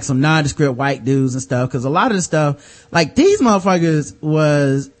had like some nondescript white dudes and stuff, cause a lot of the stuff, like these motherfuckers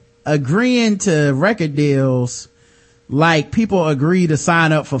was agreeing to record deals like people agree to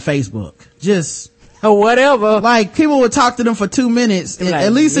sign up for Facebook. Just or whatever. Like people would talk to them for 2 minutes, like,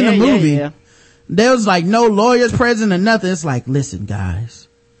 at least in the movie. Yeah. There was like no lawyers present or nothing. It's like, listen guys,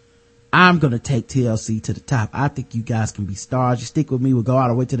 I'm gonna take TLC to the top. I think you guys can be stars. You stick with me, we'll go all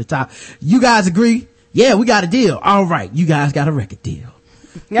the way to the top. You guys agree? Yeah, we got a deal. All right, you guys got a record deal.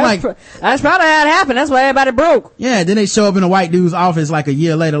 That's probably how it happened. That's why everybody broke. Yeah, then they show up in a white dude's office like a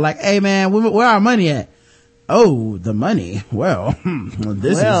year later, like, hey man, where our money at? Oh, the money. Well,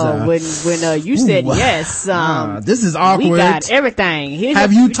 this is when you said yes, this is awkward. We got everything.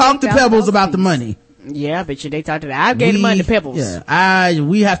 Have you talked to Pebbles about the money? Yeah, I bet you they talked to that. I gave the money to Pebbles. Yeah,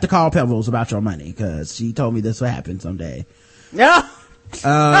 we have to call Pebbles about your money because she told me this will happen someday. Yeah.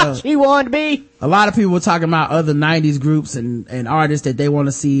 She wanted to be. A lot of people were talking about other 90s groups and artists that they want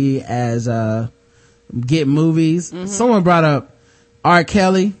to see as get movies. Someone brought up R.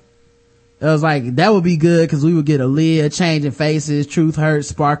 Kelly. It was like, that would be good because we would get Aaliyah, Changing Faces, Truth Hurts,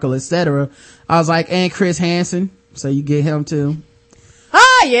 Sparkle, etc. I was like, and Chris Hansen, so you get him too.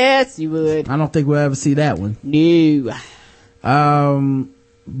 Ah, yes, you would. I don't think we'll ever see that one. No.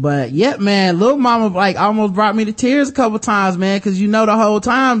 But yeah, man, Lil Mama like almost brought me to tears a couple times, man, because you know the whole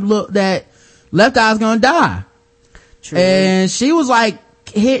time look that Left Eye's gonna die. True. And she was like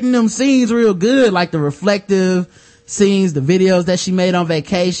hitting them scenes real good, like the reflective scenes, the videos that she made on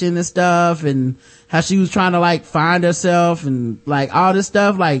vacation and stuff, and how she was trying to like find herself and like all this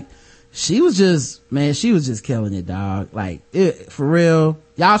stuff. Like she was just killing it, dog. Like it, for real.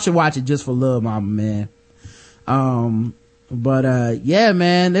 Y'all should watch it just for Lil Mama, man. But yeah,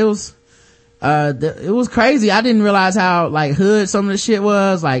 man, it was crazy. I didn't realize how like hood some of the shit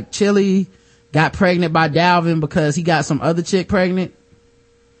was. Like Chili got pregnant by Dalvin because he got some other chick pregnant.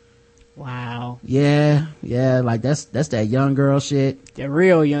 Wow. Yeah, like that's that young girl shit. The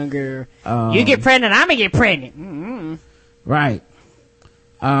real young girl. You get pregnant, I'm gonna get pregnant. Mm-hmm. Right.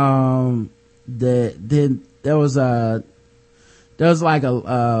 Then there was like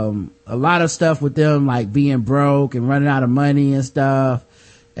a lot of stuff with them like being broke and running out of money and stuff,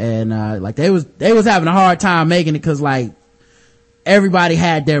 and like they was having a hard time making it because like everybody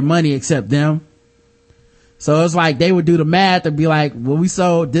had their money except them. So it's like they would do the math and be like, well, we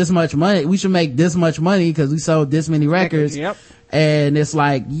sold this much money, we should make this much money because we sold this many records. Yep. And it's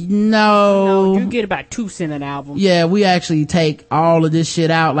like, no, you get about 2 cents an album. Yeah, we actually take all of this shit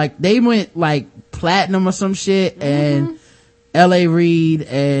out. Like they went like platinum or some shit, and L.A. Reid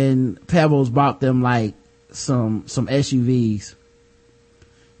and Pebbles bought them like some SUVs.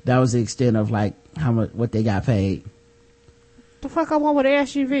 That was the extent of like how much, what they got paid. The fuck I want with an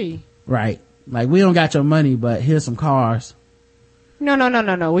SUV? Right. Like we don't got your money, but here's some cars.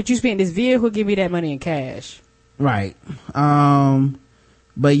 No. What you spend this vehicle, give me that money in cash. Right.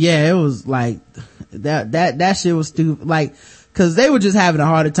 But yeah, it was like that shit was stupid. Like, cause they were just having a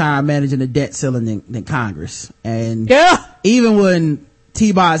harder time managing the debt ceiling than Congress. And yeah, even when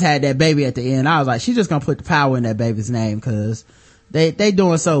T-Boz had that baby at the end, I was like, she's just gonna put the power in that baby's name cause they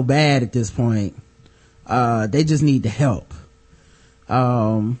doing so bad at this point. They just need the help.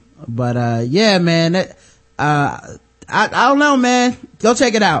 But yeah, man, I don't know, man. Go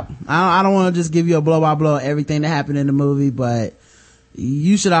check it out. I don't want to just give you a blow by blow of everything that happened in the movie, but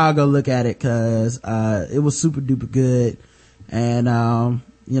you should all go look at it cause it was super duper good. And,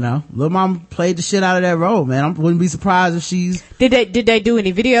 Lil Mama played the shit out of that role, man. I wouldn't be surprised if she's... Did they do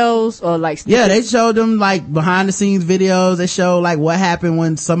any videos or like... Yeah, they showed them like behind the scenes videos. They showed like what happened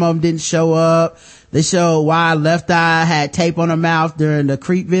when some of them didn't show up. They showed why Left Eye had tape on her mouth during the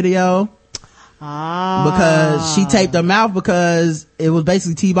Creep video. Because she taped her mouth because it was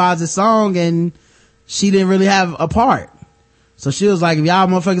basically T-Boz's song and she didn't really have a part. So she was like, if y'all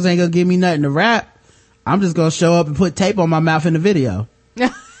motherfuckers ain't gonna give me nothing to rap, I'm just gonna show up and put tape on my mouth in the video.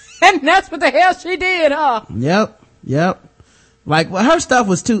 And that's what the hell she did, huh? Yep. Like, well, her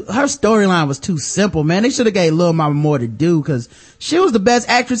storyline was too simple, man. They should have gave Lil Mama more to do because she was the best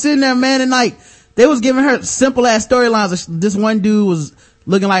actress in there, man. And like, they was giving her simple ass storylines. This one dude was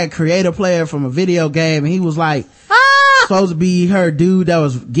looking like a creator player from a video game, and he was like supposed to be her dude that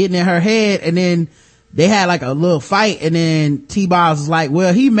was getting in her head, and then they had like a little fight, and then T-Boz was like,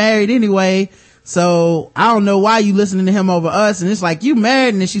 well, he married anyway, so I don't know why you listening to him over us. And it's like, you married,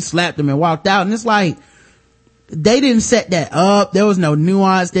 and then she slapped him and walked out. And it's like, they didn't set that up. There was no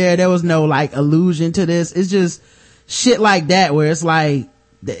nuance there was no like allusion to this. It's just shit like that where it's like,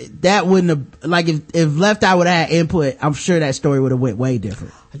 that wouldn't have, like, if Left Eye would have had input, I'm sure that story would have went way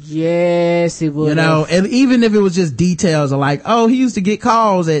different. Yes, it would. And even if it was just details of like, oh, he used to get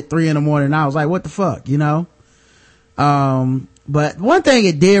calls at 3 a.m. I was like, what the fuck, but one thing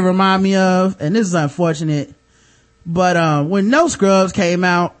it did remind me of, and this is unfortunate, but when No Scrubs came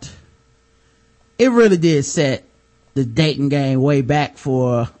out, it really did set the dating game way back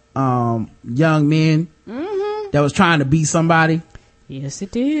for young men that was trying to be somebody. Yes,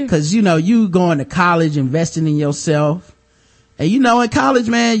 it did. Cause you going to college, investing in yourself. And in college,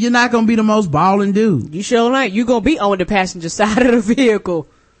 man, you're not gonna be the most ballin' dude. You sure ain't. You gonna be on the passenger side of the vehicle.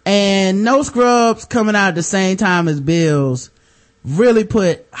 And No Scrubs coming out at the same time as Bills really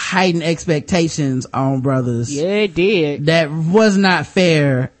put heightened expectations on brothers. Yeah, it did. That was not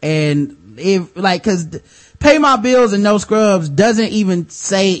fair. And cause Pay My Bills and No Scrubs doesn't even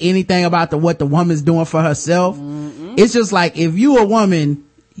say anything about what the woman's doing for herself. Mm-mm. It's just like, if you a woman,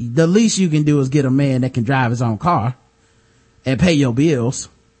 the least you can do is get a man that can drive his own car and pay your bills.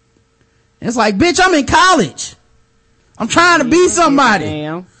 It's like, bitch, I'm in college. I'm trying to be somebody.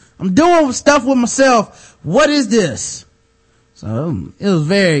 Damn. I'm doing stuff with myself. What is this? So it was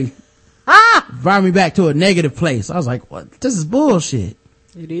brought me back to a negative place. I was like, what? This is bullshit.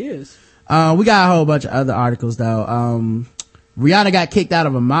 It is. We got a whole bunch of other articles though. Rihanna got kicked out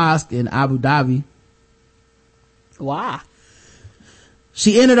of a mosque in Abu Dhabi. Why?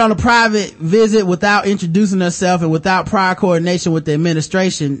 She entered on a private visit without introducing herself and without prior coordination with the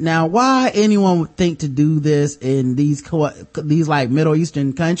administration. Now, why anyone would think to do this in these like Middle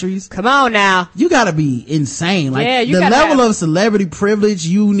Eastern countries? Come on now. You gotta be insane. Like, yeah, the level of celebrity privilege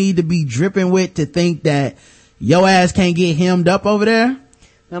you need to be dripping with to think that your ass can't get hemmed up over there.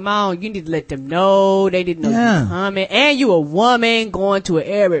 Come on, you need to let them know. They didn't know you coming. And you a woman going to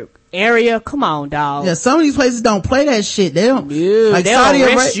an area. Come on, dog. Yeah, some of these places don't play that shit. They don't. Dude, like, they'll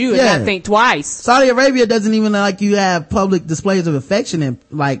arrest you and not think twice. Saudi Arabia doesn't even like you have public displays of affection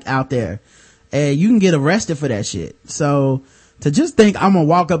out there. And you can get arrested for that shit. So to just think I'm gonna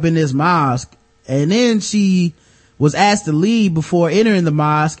walk up in this mosque, and then she was asked to leave before entering the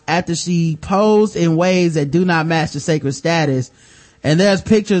mosque after she posed in ways that do not match the sacred status. And there's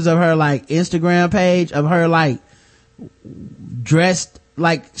pictures of her like Instagram page of her like dressed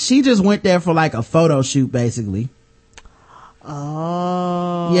like she just went there for like a photo shoot basically.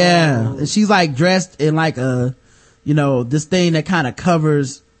 Oh. Yeah. And she's like dressed in like a, this thing that kind of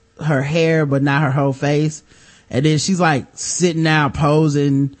covers her hair but not her whole face. And then she's like sitting down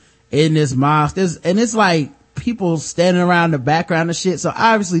posing in this mosque. And it's like people standing around the background and shit. So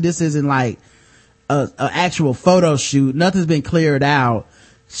obviously this isn't like a actual photo shoot. Nothing's been cleared out.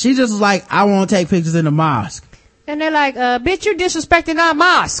 She just was like, I want to take pictures in the mosque. And they're like, bitch, you disrespecting our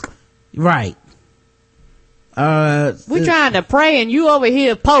mosque. Right. We trying to pray and you over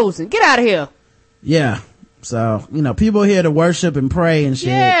here posing. Get out of here. Yeah. So, people here to worship and pray and shit.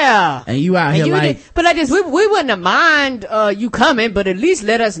 Yeah. And you out here like. But like this, we wouldn't have mind, you coming, but at least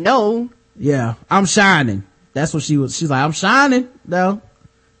let us know. Yeah. I'm shining. That's what she's like, I'm shining though.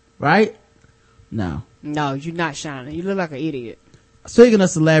 Right? No, you're not shining. You look like an idiot. Speaking of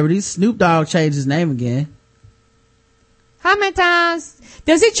celebrities, Snoop Dogg changed his name again. How many times?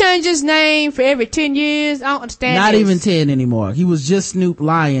 Does he change his name for every 10 years? I don't understand. Not even 10 anymore. He was just Snoop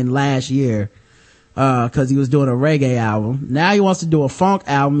Lion last year, cause he was doing a reggae album. Now he wants to do a funk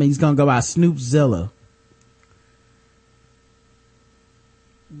album and he's gonna go by Snoop Zilla.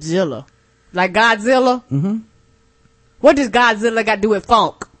 Zilla. Like Godzilla? Mm-hmm. What does Godzilla got to do with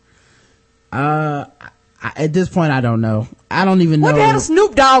funk? I At this point, I don't know. I don't even know. What the hell does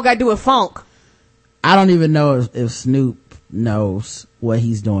Snoop Dogg got to do with funk? I don't even know if Snoop knows what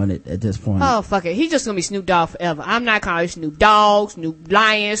he's doing at this point. Oh, fuck it. He's just gonna be Snoop Dogg forever. I'm not calling you Snoop Dogg, Snoop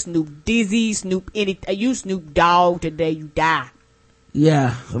Lion, Snoop Dizzy, Snoop anything. You Snoop Dogg today you die.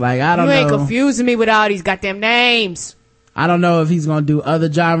 Yeah, like, I don't know. You ain't confusing me with all these goddamn names. I don't know if he's gonna do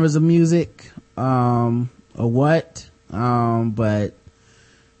other genres of music, or what. But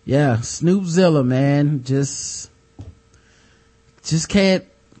yeah, Snoopzilla, man, just can't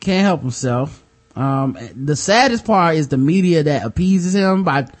help himself. The saddest part is the media that appeases him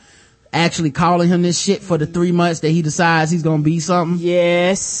by actually calling him this shit for the 3 months that he decides he's gonna be something.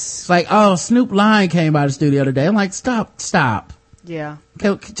 Yes. It's like, oh, Snoop Lion came by the studio today. I'm like, stop. Yeah.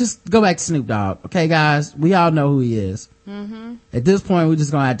 Okay, just go back to Snoop Dogg. Okay, guys, we all know who he is. Mm-hmm. At this point, we're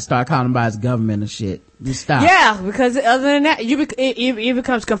just gonna have to start calling him by his government and shit. Just stop. Yeah, because other than that, it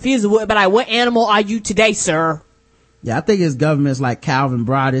becomes confusing. But like, what animal are you today, sir? Yeah, I think his government's like Calvin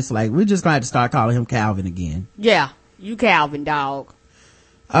Broadus. Like, we're just gonna have to start calling him Calvin again. Yeah, you Calvin, dog.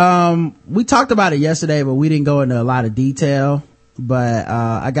 We talked about it yesterday, but we didn't go into a lot of detail. But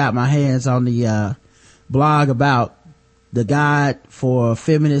I got my hands on the blog about the guide for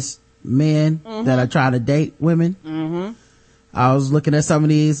feminist men that are trying to date women. Mm-hmm. I was looking at some of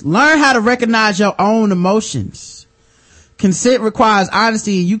these. Learn how to recognize your own emotions. Consent requires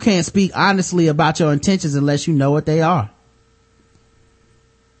honesty, and you can't speak honestly about your intentions unless you know what they are.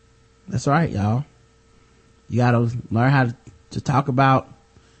 That's right, y'all. You gotta learn how to talk about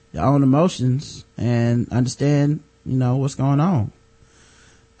your own emotions and understand, what's going on.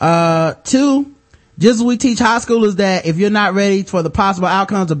 2, just as we teach high schoolers that if you're not ready for the possible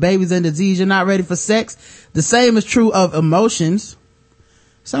outcomes of babies and disease, you're not ready for sex. The same is true of emotions.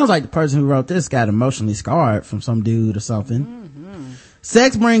 Sounds like the person who wrote this got emotionally scarred from some dude or something. Mm-hmm.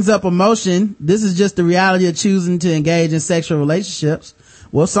 Sex brings up emotion. This is just the reality of choosing to engage in sexual relationships.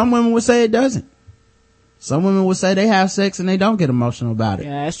 Well, some women would say it doesn't. Some women would say they have sex and they don't get emotional about it.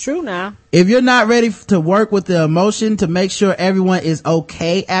 Yeah, that's true now. If you're not ready to work with the emotion to make sure everyone is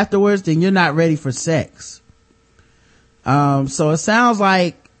okay afterwards, then you're not ready for sex. So it sounds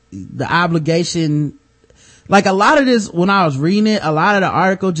like the obligation, like a lot of this, when I was reading it, a lot of the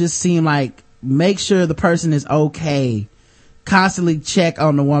article just seemed like, make sure the person is okay. Constantly check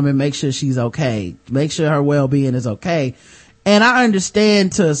on the woman, make sure she's okay. Make sure her well-being is okay. And I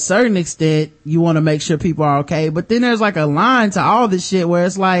understand to a certain extent, you want to make sure people are okay. But then there's like a line to all this shit where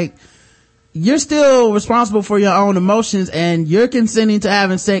it's like, you're still responsible for your own emotions and you're consenting to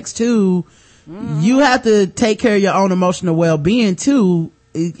having sex too. Mm. You have to take care of your own emotional well-being too.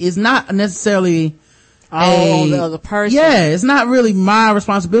 It's not necessarily on the other person. Yeah, it's not really my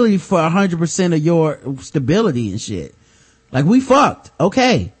responsibility for 100% of your stability and shit. Like, we fucked.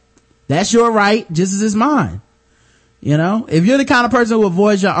 Okay. That's your right, just as it's mine. If you're the kind of person who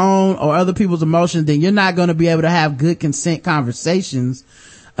avoids your own or other people's emotions, then you're not going to be able to have good consent conversations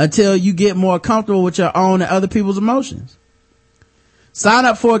until you get more comfortable with your own and other people's emotions. Sign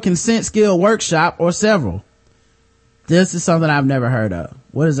up for a consent skill workshop or several. This is something I've never heard of.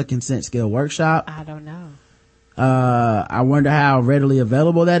 What is a consent skill workshop? I don't know. I wonder how readily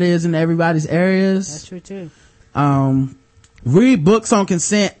available that is in everybody's areas. That's true too. Read books on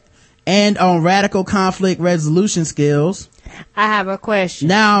consent and on radical conflict resolution skills. I have a question.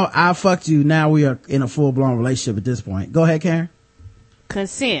 Now I fucked you. Now we are in a full-blown relationship at this point. Go ahead, Karen.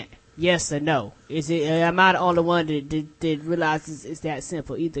 Consent, yes or no? Is it? Am I the only one that realizes it's that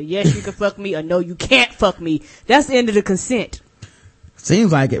simple? Either yes, you can fuck me, or no, you can't fuck me. That's the end of the consent.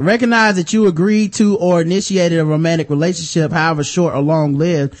 Seems like it. Recognize that you agreed to or initiated a romantic relationship, however short or long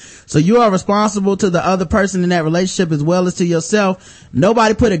lived. So you are responsible to the other person in that relationship as well as to yourself.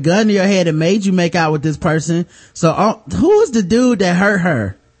 Nobody put a gun to your head and made you make out with this person. So who is the dude that hurt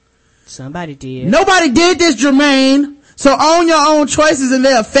her? Somebody did. Nobody did this, Jermaine. So own your own choices and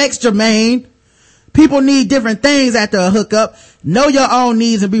their effects, Jermaine. People need different things after a hookup. Know your own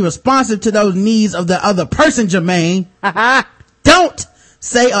needs and be responsive to those needs of the other person, Jermaine. Don't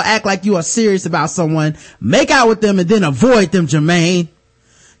say or act like you are serious about someone. Make out with them and then avoid them, Jermaine.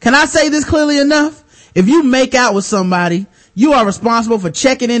 Can I say this clearly enough? If you make out with somebody, you are responsible for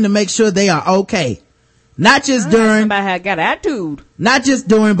checking in to make sure they are okay. Not just during. Somebody had got attitude. Not just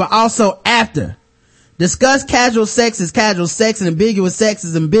during, but also after. Discuss casual sex as casual sex and ambiguous sex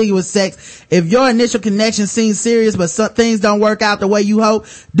as ambiguous sex. If your initial connection seems serious, but some things don't work out the way you hope,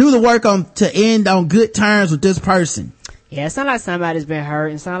 do the work to end on good terms with this person. Yeah, it sounds like somebody's been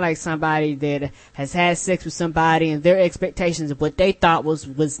hurt. It sounds like somebody that has had sex with somebody and their expectations of what they thought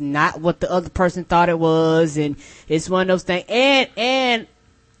was not what the other person thought it was. And it's one of those things. And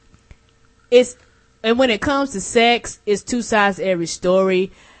it's And when it comes to sex, it's two sides to every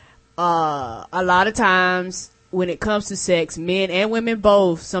story. A lot of times when it comes to sex, men and women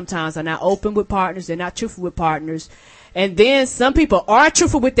both sometimes are not open with partners. They're not truthful with partners. And then some people are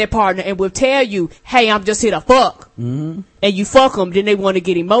truthful with their partner and will tell you, hey, I'm just here to fuck. Mm-hmm. And you fuck them. Then they want to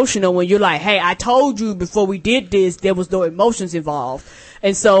get emotional when you're like, hey, I told you before we did this, there was no emotions involved.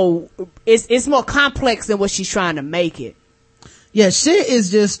 And so it's more complex than what she's trying to make it. Yeah, shit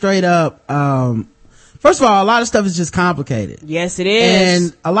is just straight up, first of all, a lot of stuff is just complicated. Yes, it is.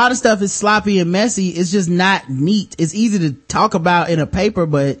 And a lot of stuff is sloppy and messy. It's just not neat. It's easy to talk about in a paper,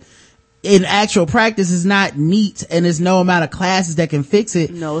 but in actual practice it's not neat, and there's no amount of classes that can fix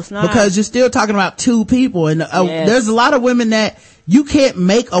it. No, it's not. Because you're still talking about two people, and Yes. there's a lot of women that you can't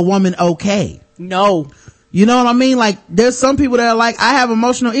make a woman okay. No. You know what I mean? Like, there's some people that are like, I have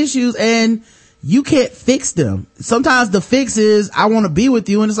emotional issues, and you can't fix them. Sometimes the fix is, I want to be with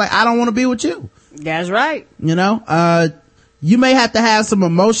you, and it's like, I don't want to be with you. That's right. You know, you may have to have some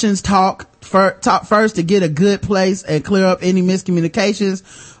emotions talk first to get a good place and clear up any miscommunications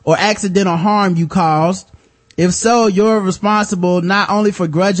or accidental harm you caused. If so, you're responsible not only for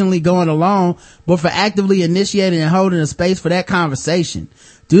grudgingly going along, but for actively initiating and holding a space for that conversation.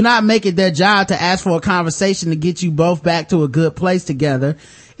 Do not make it their job to ask for a conversation to get you both back to a good place together.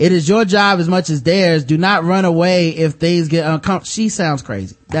 It is your job as much as theirs. Do not run away if things get uncomfortable. She sounds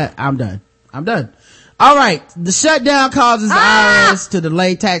crazy. I'm done. All right. The shutdown causes the IRS to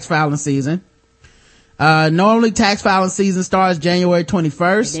delay tax filing season. Normally tax filing season starts January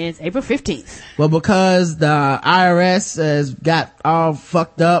 21st. And then it's April 15th. Well, because the IRS has got all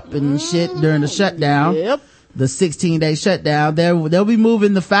fucked up and shit during the shutdown. Yep. The 16-day shutdown, they'll be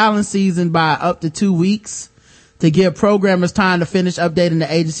moving the filing season by up to 2 weeks to give programmers time to finish updating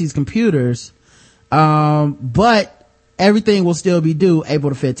the agency's computers. But everything will still be due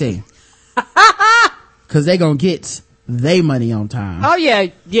April the 15th. Cause they gonna get they money on time. Oh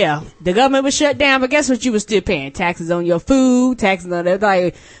yeah. The government was shut down, but guess what? You were still paying taxes on your food, taxes on that.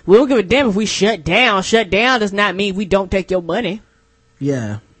 Like, we don't give a damn if we shut down. Shut down does not mean we don't take your money.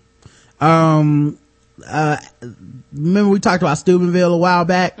 Yeah. Remember we talked about Steubenville a while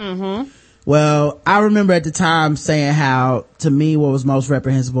back? Mm-hmm. Well, I remember at the time saying how, to me, what was most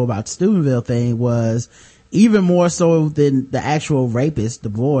reprehensible about the Steubenville thing was, even more so than the actual rapists, the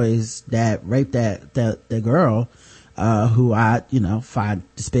boys that raped the girl, who I, find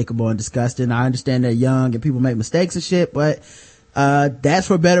despicable and disgusting. I understand they're young and people make mistakes and shit, but, that's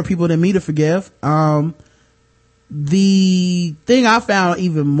for better people than me to forgive. The thing I found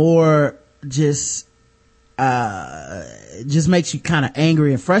even more just makes you kind of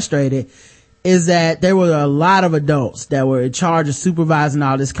angry and frustrated is that there were a lot of adults that were in charge of supervising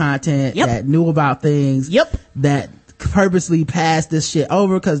all this content, that knew about things, that purposely passed this shit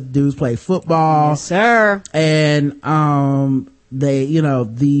over because dudes play football. Yes, sir. And so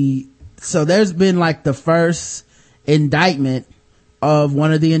there's been like the first indictment of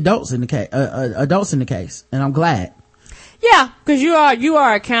one of the adults in the case, and I'm glad. Yeah, because you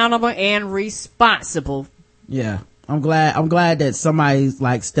are accountable and responsible. Yeah, I'm glad that somebody's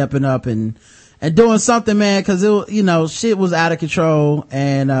like stepping up and doing something, man, because shit was out of control,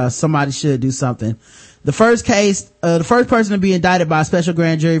 and somebody should do something. The first person to be indicted by a special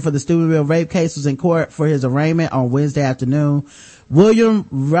grand jury for the Steubenville rape case was in court for his arraignment on Wednesday afternoon. William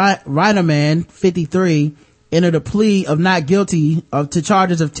Reineman, 53, entered a plea of not guilty to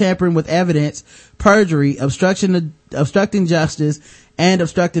charges of tampering with evidence, perjury, obstructing justice, and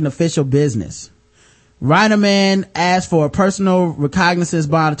obstructing official business. Reineman asked for a personal recognizance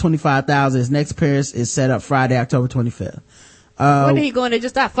bond of $25,000. His next appearance is set up Friday, October 25th. When are he going to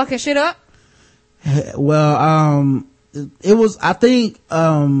just start fucking shit up? Well, it was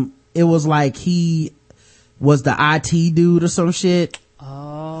like he was the IT dude or some shit.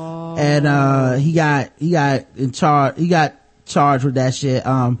 Oh. And, he got charged with that shit.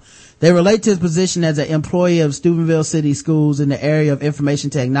 They relate to his position as an employee of Steubenville City Schools in the area of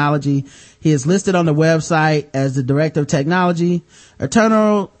information technology. He is listed on the website as the director of technology.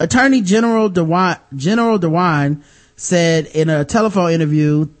 Attorney General DeWine said in a telephone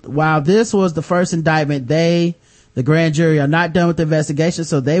interview, while this was the first indictment, the grand jury, are not done with the investigation,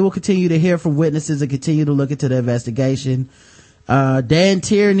 so they will continue to hear from witnesses and continue to look into the investigation. Dan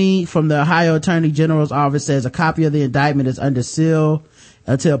Tierney from the Ohio Attorney General's office says a copy of the indictment is under seal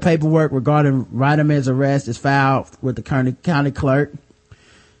until paperwork regarding Reineman's arrest is filed with the county clerk.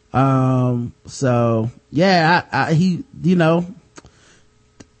 So yeah, he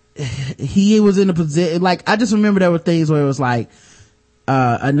was in a position, like, I just remember there were things where it was like,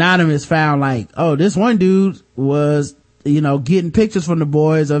 anonymous found like, oh, this one dude was getting pictures from the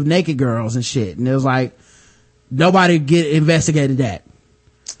boys of naked girls and shit. And it was like, nobody investigated that.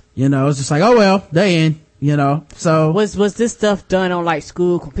 It's just like, oh well, they in. So was this stuff done on like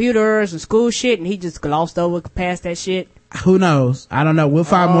school computers and school shit, and he just glossed over past that shit? Who knows? I don't know. We'll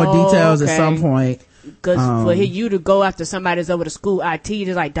find more details at some point. Because for you to go after somebody that's over the school IT,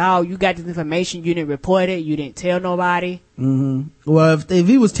 it's like, dog, you got this information, you didn't report it, you didn't tell nobody. Well, if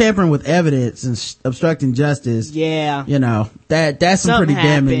he was tampering with evidence and obstructing justice, yeah, that's some pretty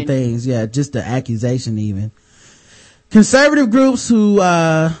damning things. Yeah, just the accusation even. Conservative groups who,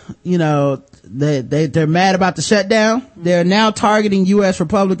 they're mad about the shutdown. They're now targeting U.S.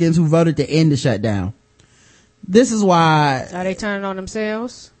 Republicans who voted to end the shutdown. This is why. Are they turning on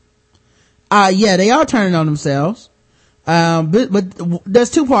themselves? Yeah, they are turning on themselves. But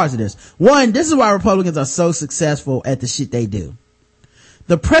there's two parts of this. One, this is why Republicans are so successful at the shit they do.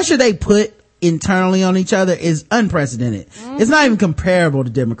 The pressure they put internally on each other is unprecedented. It's not even comparable to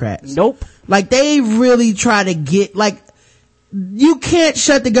Democrats. Nope. Like, they really try to get, you can't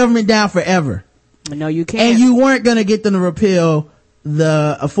shut the government down forever. No, you can't. And you weren't gonna get them to repeal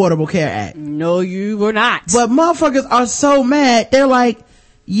the Affordable Care Act. No, you were not. But motherfuckers are so mad. They're like,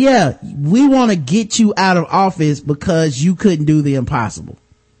 yeah, we want to get you out of office because you couldn't do the impossible.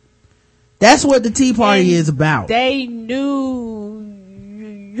 That's what the Tea Party is about. They knew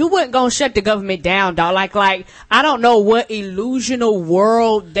you weren't gonna shut the government down, dog. Like I don't know what illusional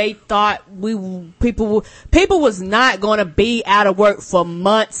world they thought people was not gonna be out of work for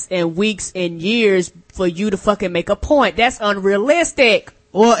months and weeks and years for you to fucking make a point. That's unrealistic.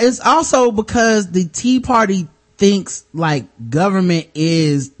 Well, it's also because the Tea Party thinks like government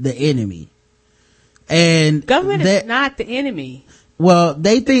is the enemy, and government is not the enemy. Well,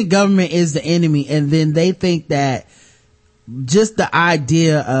 they think government is the enemy, and then they think that just the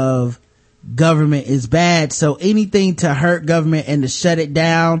idea of government is bad, so anything to hurt government and to shut it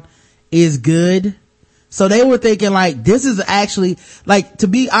down is good. So they were thinking like, this is actually, like, to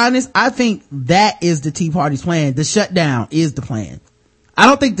be honest, I think that is the Tea Party's plan. The shutdown is the plan.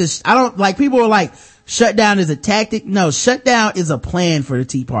 People are like, shutdown is a tactic. No, shutdown is a plan for the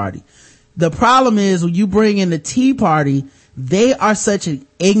Tea Party. The problem is when you bring in the Tea Party, they are such an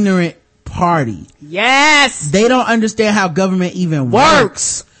ignorant party. Yes. They don't understand how government even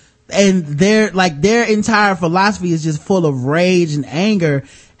works. And their entire philosophy is just full of rage and anger,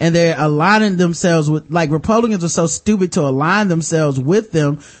 and they're aligning themselves with, like, Republicans are so stupid to align themselves with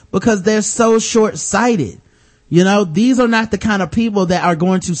them because they're so short-sighted. These are not the kind of people that are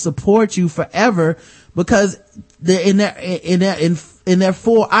going to support you forever, because they're in their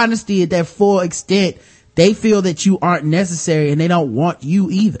full honesty, at their full extent, they feel that you aren't necessary, and they don't want you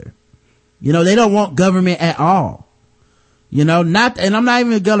either. They don't want government at all. And I'm not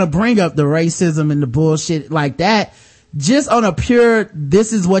even gonna bring up the racism and the bullshit like that. Just on a pure,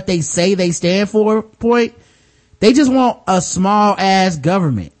 this is what they say they stand for point. They just want a small ass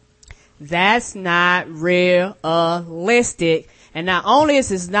government. That's not realistic. And not only is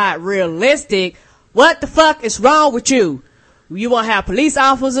this not realistic, what the fuck is wrong with you? You want to have police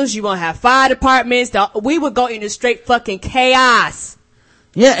officers, you want to have fire departments. We would go into straight fucking chaos.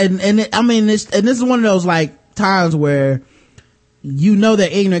 Yeah, and this is one of those like times where they're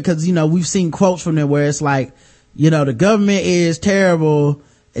ignorant, because we've seen quotes from them where it's like, the government is terrible,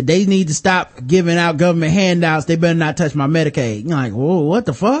 they need to stop giving out government handouts, they better not touch my Medicaid. You're like, whoa, what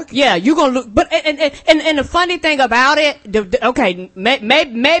the fuck? Yeah, you're gonna look, but and the funny thing about it,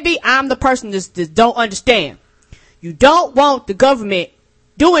 maybe I'm the person that don't understand. You don't want the government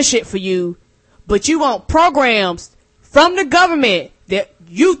doing shit for you, but you want programs from the government that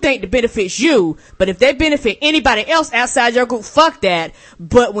you think that benefits you, but if they benefit anybody else outside your group, fuck that.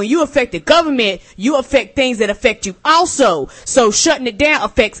 But when you affect the government, you affect things that affect you also. So shutting it down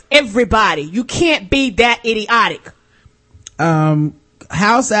affects everybody. You can't be that idiotic.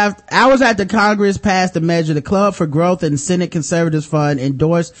 Hours after Congress passed the measure, the Club for Growth and Senate Conservatives Fund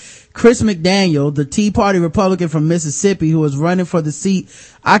endorsed Chris McDaniel, the Tea Party Republican from Mississippi, who was running for the seat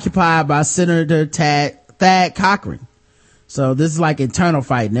occupied by Senator Thad Cochran. So this is like internal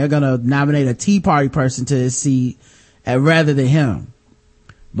fighting. They're gonna nominate a Tea Party person to his seat rather than him,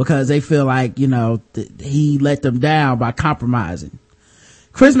 because they feel like, he let them down by compromising.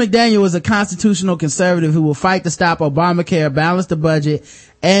 Chris McDaniel is a constitutional conservative who will fight to stop Obamacare, balance the budget,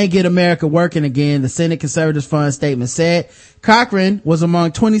 and get America working again, the Senate Conservatives Fund statement said. Cochran was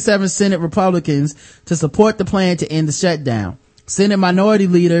among 27 Senate Republicans to support the plan to end the shutdown. Senate Minority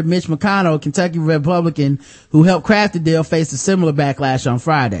Leader Mitch McConnell, a Kentucky Republican who helped craft the deal, faced a similar backlash on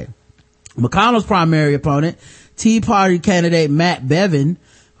Friday. McConnell's primary opponent, Tea Party candidate Matt Bevin,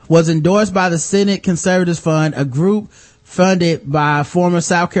 was endorsed by the Senate Conservatives Fund, a group funded by former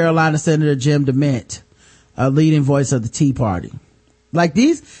South Carolina Senator Jim DeMint, a leading voice of the Tea Party. Like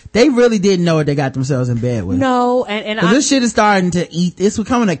they really didn't know what they got themselves in bed with. No, and this shit is starting to eat, it's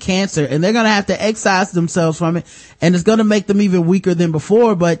becoming a cancer, and they're gonna have to excise themselves from it, and it's gonna make them even weaker than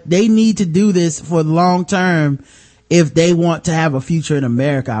before, but they need to do this for the long term if they want to have a future in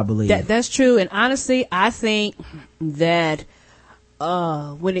America, I believe. That's true, and honestly, I think that,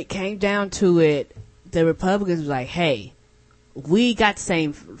 when it came down to it, the Republicans were like, hey, we got the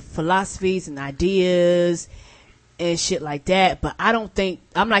same philosophies and ideas and shit like that, but I don't think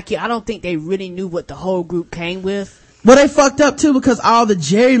they really knew what the whole group came with. Well, they fucked up too, because all the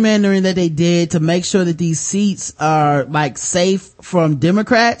gerrymandering that they did to make sure that these seats are like safe from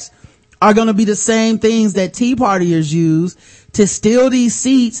Democrats are going to be the same things that Tea Partiers use to steal these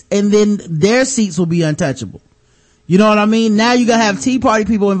seats, and then their seats will be untouchable. You know what I mean? Now you're going to have Tea Party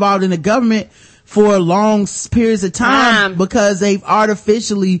people involved in the government for long periods of time because they've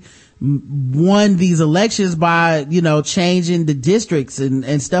artificially won these elections by, changing the districts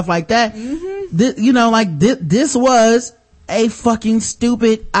and stuff like that. This was a fucking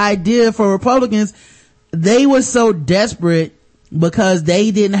stupid idea for Republicans. They were so desperate because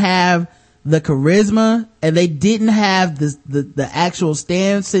they didn't have the charisma and they didn't have the actual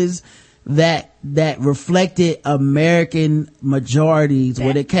stances that reflected American majorities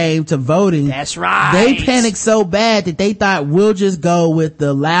when it came to voting. That's right. They panicked so bad that they thought, we'll just go with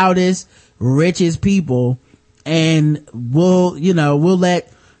the loudest, richest people, and we'll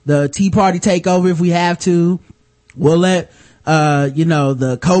let the Tea Party take over if we have to. We'll let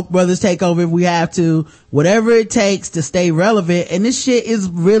the Koch brothers take over if we have to. Whatever it takes to stay relevant. And this shit is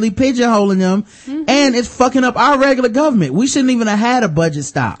really pigeonholing them, and it's fucking up our regular government. We shouldn't even have had a budget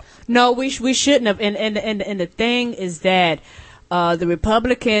stop. No, we shouldn't have. And the thing is that the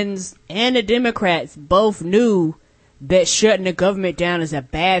Republicans and the Democrats both knew that shutting the government down is a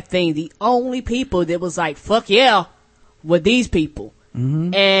bad thing. The only people that was like, fuck yeah, were these people.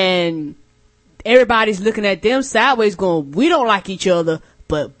 And everybody's looking at them sideways going, we don't like each other,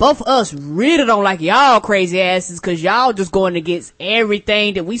 but both of us really don't like y'all crazy asses, because y'all just going against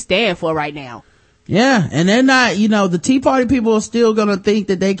everything that we stand for right now. Yeah, and they're not, the Tea Party people are still gonna think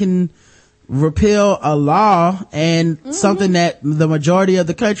that they can repeal a law and something that the majority of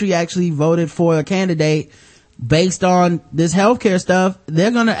the country actually voted for a candidate based on this healthcare stuff.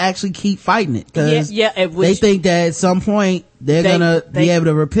 They're gonna actually keep fighting it because they think that at some point they're gonna be able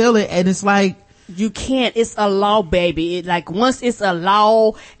to repeal it, and it's like, you can't. It's a law, baby. Once it's a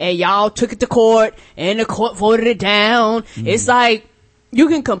law and y'all took it to court and the court voted it down, it's like, you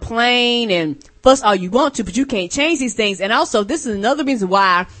can complain and fuss all you want to, but you can't change these things. And also, this is another reason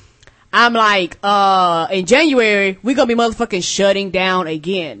why I'm like, in January, we're gonna be motherfucking shutting down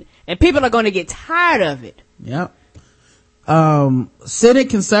again. And people are gonna get tired of it. Yep. Senate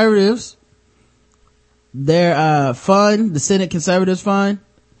conservatives, their fund, the Senate Conservatives Fund,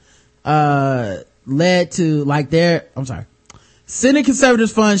 led to Senate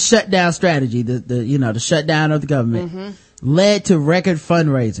Conservatives Fund shutdown strategy, the shutdown of the government, led to record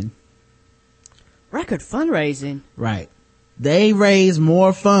fundraising. Record fundraising? Right. They raised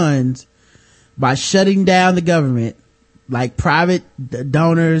more funds by shutting down the government, like private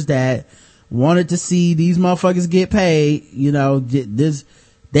donors that wanted to see these motherfuckers get paid.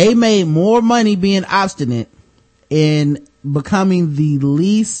 They made more money being obstinate in becoming the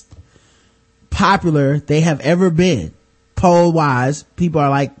least popular they have ever been. Poll wise, people are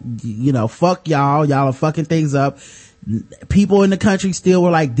like, fuck y'all are fucking things up. People in the country still were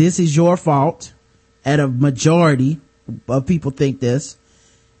like, this is your fault. At a majority of people think this.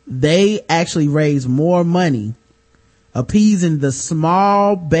 They actually raised more money appeasing the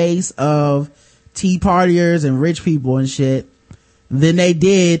small base of Tea Partiers and rich people and shit than they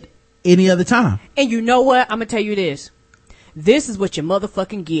did any other time. And you know what? I'm gonna tell you this. This is what you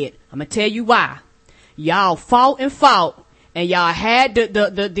motherfucking get. I'm gonna tell you why. Y'all fought, and y'all had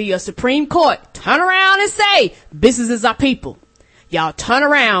the Supreme Court turn around and say, businesses are people. Y'all turn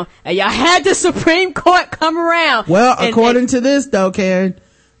around and y'all had the Supreme Court come around. Well, according to this though, Karen,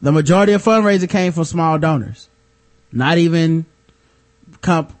 the majority of fundraising came from small donors. Not even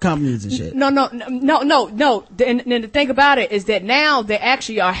companies and shit. No. And the thing about it is that now they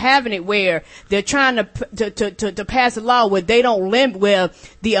actually are having it where they're trying to pass a law where they don't limit, where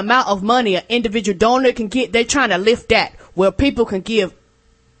the amount of money an individual donor can get, they're trying to lift that, where people can give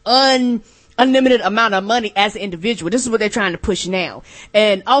unlimited amount of money as an individual. This is what they're trying to push now.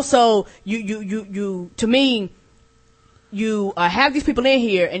 And also, you to me, you have these people in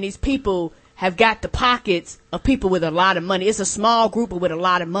here, and these people have got the pockets of people with a lot of money. It's a small group with a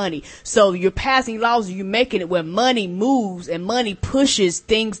lot of money. So you're passing laws, you're making it where money moves and money pushes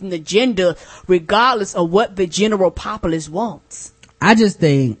things in the agenda regardless of what the general populace wants. I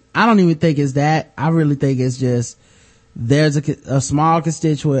don't even think it's that. I really think it's just there's a small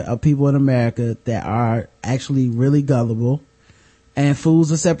constituent of people in America that are actually really gullible, and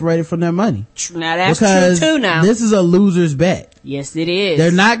fools are separated from their money. Now that's because true too now. This is a loser's bet. Yes, it is.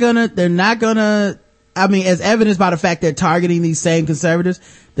 They're not gonna, I mean, as evidenced by the fact they're targeting these same conservatives,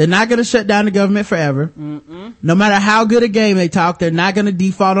 they're not gonna shut down the government forever. Mm-mm. No matter how good a game they talk, they're not gonna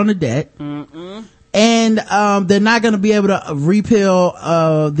default on the debt. Mm-mm. And, they're not gonna be able to repeal,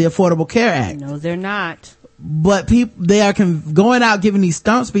 the Affordable Care Act. No, they're not. But they are going out giving these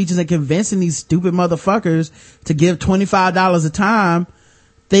stump speeches and convincing these stupid motherfuckers to give $25 a time,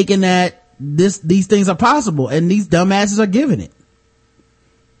 thinking that these things are possible, and these dumbasses are giving it.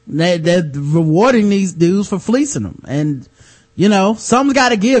 They're rewarding these dudes for fleecing them, and something's got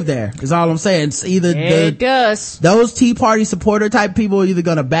to give. There is all I'm saying. It's either it does. Those Tea Party supporter type people are either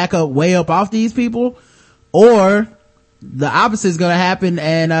going to back up way up off these people, or the opposite is going to happen,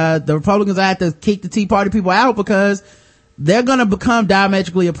 and the Republicans will have to kick the Tea Party people out because they're going to become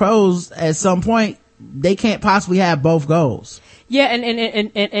diametrically opposed at some point. They can't possibly have both goals. Yeah, and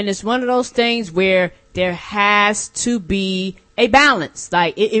it's one of those things where there has to be a balance.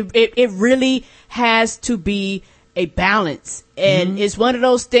 Like it really has to be a balance, and it's one of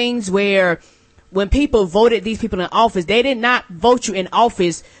those things where when people voted these people in office, they did not vote you in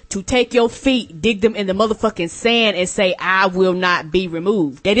office to take your feet, dig them in the motherfucking sand and say, I will not be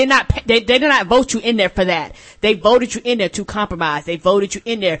removed. They did not vote you in there for that. They voted you in there to compromise. They voted you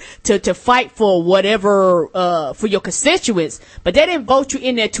in there to fight for whatever, for your constituents, but they didn't vote you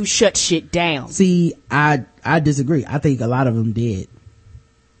in there to shut shit down. See, I disagree. I think a lot of them did.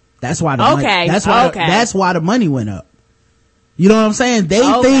 That's why that's why the money went up. You know what I'm saying? They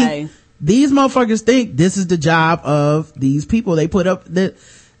think, these motherfuckers think this is the job of these people. They put up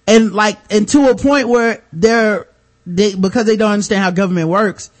and to a point where because they don't understand how government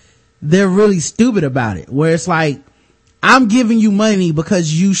works, they're really stupid about it. Where it's like, I'm giving you money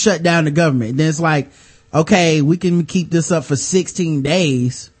because you shut down the government. Then it's like, okay, we can keep this up for 16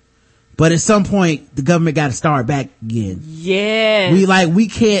 days, but at some point the government got to start back again. Yeah. We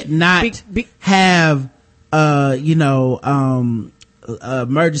can't not have,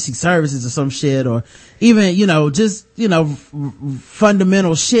 emergency services or some shit, or even just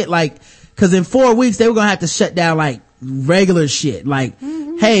fundamental shit, like, because in 4 weeks they were gonna have to shut down like regular shit, like,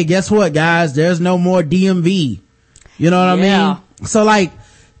 hey, guess what, guys, there's no more DMV. You know what I mean? So like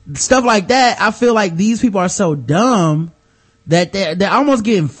stuff like that, I feel like these people are so dumb that they're almost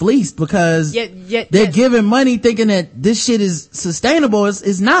getting fleeced because they're giving money thinking that this shit is sustainable.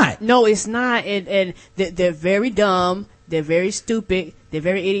 It's not. No, it's not. And they're very dumb. They're very stupid. They're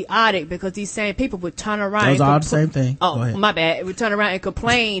very idiotic because these same people would turn around. Those are the same thing. Oh, my bad. Would turn around and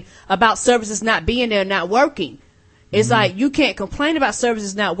complain about services not being there, not working. It's like, you can't complain about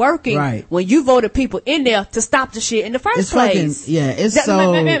services not working when you voted people in there to stop the shit in the first place.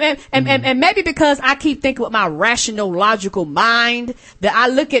 And maybe because I keep thinking with my rational, logical mind that I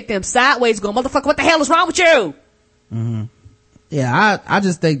look at them sideways going, motherfucker, what the hell is wrong with you? Mm-hmm. Yeah, I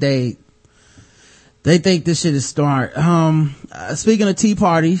just think they think this shit is smart. Speaking of Tea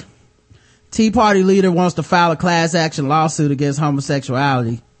Party leader wants to file a class action lawsuit against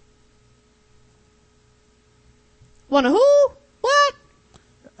homosexuality. Wanna who? What?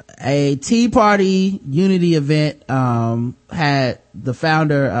 A Tea Party unity event, had the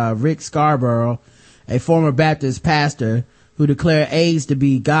founder, Rick Scarborough, a former Baptist pastor who declared AIDS to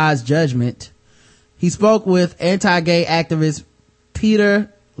be God's judgment. He spoke with anti-gay activist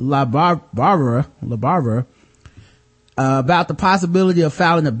Peter LaBarbera, about the possibility of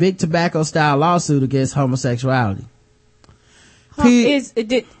filing a Big Tobacco style lawsuit against homosexuality.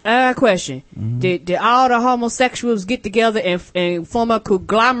 Question. Mm-hmm. Did all the homosexuals get together and form a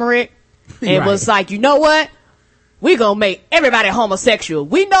conglomerate and was like, you know what? We're gonna make everybody homosexual.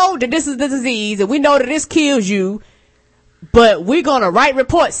 We know that this is the disease and we know that this kills you, but we're gonna write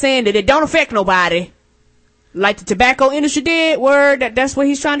reports saying that it don't affect nobody. Like the tobacco industry did, that's what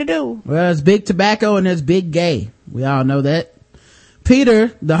he's trying to do. Well, it's Big Tobacco and there's Big Gay. We all know that.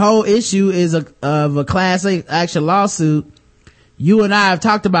 Peter, the whole issue is of a class action lawsuit. You and I have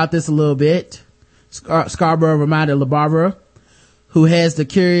talked about this a little bit. Scarborough reminded LaBarbera, who has the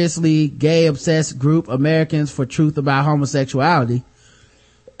curiously gay obsessed group Americans for Truth About Homosexuality.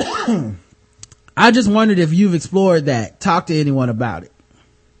 I just wondered if you've explored that. Talk to anyone about it.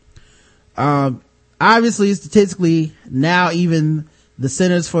 Obviously, statistically, now even the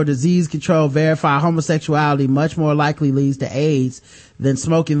Centers for Disease Control verify homosexuality much more likely leads to AIDS than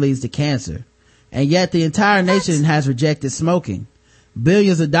smoking leads to cancer. And yet the entire nation has rejected smoking.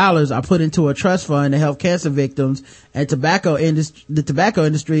 Billions of dollars are put into a trust fund to help cancer victims, and the tobacco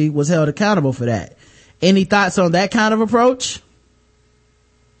industry was held accountable for that. Any thoughts on that kind of approach?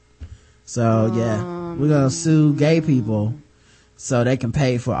 So yeah, we're gonna sue gay people so they can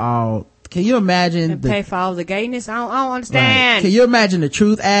pay for all. Can you imagine pay for all the gayness? I don't understand. Right. Can you imagine the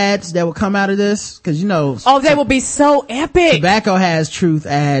truth ads that will come out of this? Because they will be so epic. Tobacco has truth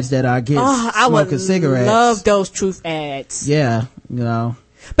ads that are against smoking cigarettes. I would love those truth ads. Yeah,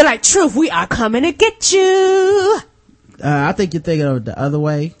 But like, truth, we are coming to get you. I think you're thinking of it the other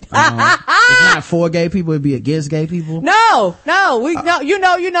way. It's not for gay people; it'd be against gay people. No, you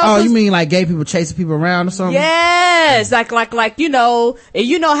know. Oh, you mean like gay people chasing people around or something? Yes, like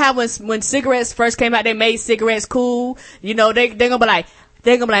how when cigarettes first came out, they made cigarettes cool. They're gonna be like,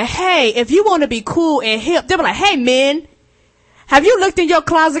 hey, if you want to be cool and hip, they'll be like, hey, men, have you looked in your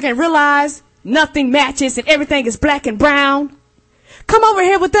closet and realized nothing matches and everything is black and brown? Come over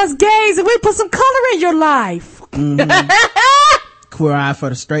here with us gays and we put some color in your life. Mm-hmm. Queer eye for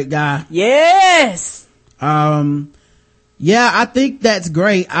the straight guy. Yes. Yeah, I think that's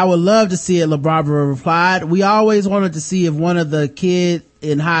great. I would love to see it, LaBarbara replied. We always wanted to see if one of the kids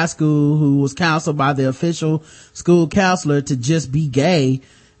in high school who was counseled by the official school counselor to just be gay,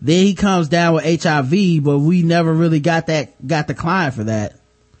 then he comes down with HIV, but we never really got the client for that.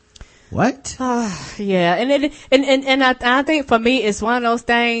 What? Yeah, and I think for me it's one of those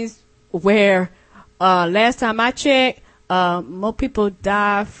things where last time I checked, more people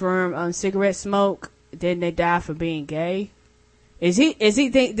die from cigarette smoke than they die for being gay. Does he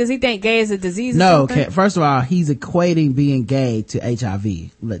think gay is a disease? No, first of all, he's equating being gay to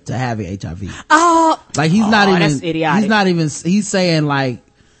HIV, to having HIV. Oh, like he's not even. That's idiotic. He's not even. He's saying like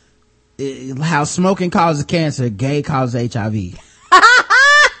how smoking causes cancer, gay causes HIV.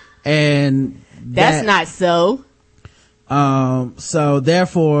 And that's not so. So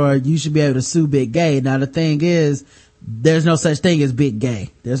therefore you should be able to sue Big Gay. Now the thing is, there's no such thing as Big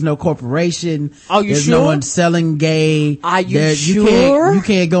Gay. There's no corporation. Are you There's sure? no one selling gay. Are you sure? You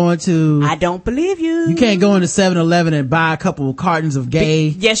can't go into. I don't believe you. You can't go into 7-Eleven and buy a couple of cartons of gay.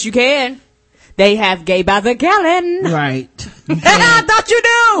 Yes, you can. They have gay by the gallon. Right. I thought you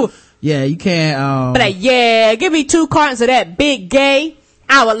knew. Yeah, you can't. But yeah, give me 2 cartons of that Big Gay.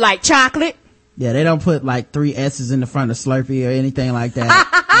 I would like chocolate. Yeah, they don't put like 3 S's in the front of Slurpee or anything like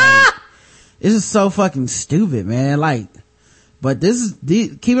that. It's just so fucking stupid, man. Like, but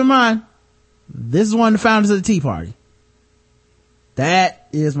keep in mind, this is one of the founders of the Tea Party. That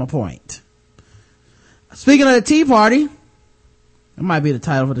is my point. Speaking of the Tea Party, that might be the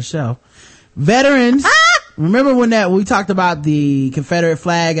title for the show. Veterans. Remember when we talked about the Confederate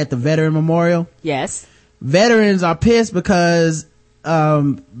flag at the Veteran Memorial? Yes. Veterans are pissed because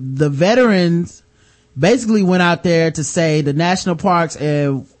the veterans basically went out there to say the national parks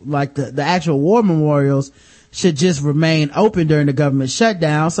and like the actual war memorials should just remain open during the government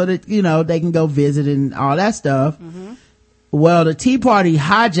shutdown so that they can go visit and all that stuff. Mm-hmm. Well, the Tea Party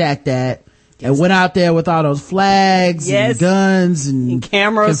hijacked that and went out there with all those flags and guns and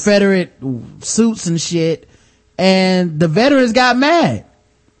cameras, Confederate suits and shit, and the veterans got mad.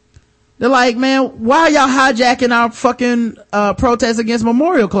 They're like, man, why are y'all hijacking our fucking protests against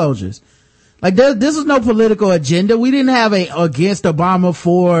memorial closures? Like, this was no political agenda. We didn't have a against Obama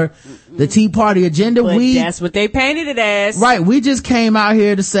for the Tea Party agenda. But that's what they painted it as. Right. We just came out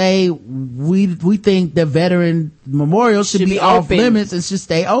here to say we think the veteran memorial should be off limits and should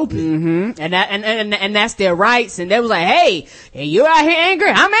stay open. Mm-hmm. And that's their rights. And they was like, hey, you're out here angry.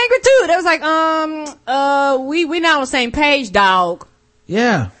 I'm angry too. They was like, we not on the same page, dog.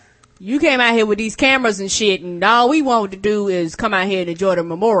 Yeah. You came out here with these cameras and shit, and all we wanted to do is come out here and enjoy the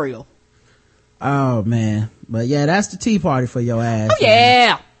memorial. Oh man. But yeah, that's the Tea Party for your ass. Oh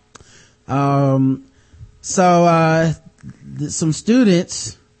yeah. So some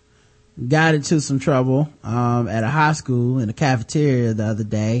students got into some trouble at a high school in the cafeteria the other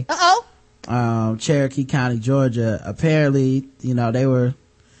day. Cherokee County, Georgia. Apparently, they were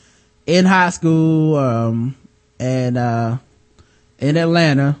in high school and in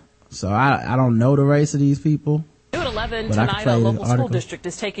Atlanta. So I don't know the race of these people. New at 11 tonight, a local school district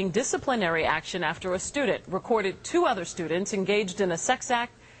is taking disciplinary action after a student recorded 2 other students engaged in a sex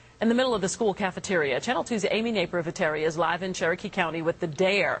act in the middle of the school cafeteria. Channel 2's Amy Napier-Viteri is live in Cherokee County with the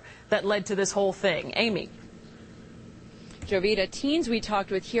dare that led to this whole thing. Amy. Jovita, teens we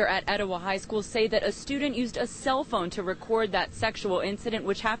talked with here at Etowah High School say that a student used a cell phone to record that sexual incident,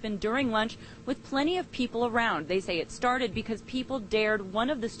 which happened during lunch with plenty of people around. They say it started because people dared one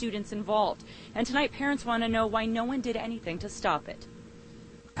of the students involved. And tonight, parents want to know why no one did anything to stop it.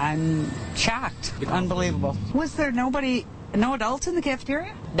 I'm shocked. Unbelievable. Was there no adults in the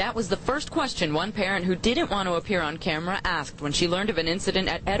cafeteria? That was the first question one parent who didn't want to appear on camera asked when she learned of an incident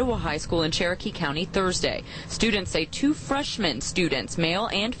at Etowah High School in Cherokee County Thursday. Students say 2 freshman students, male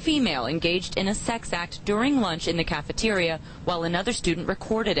and female, engaged in a sex act during lunch in the cafeteria while another student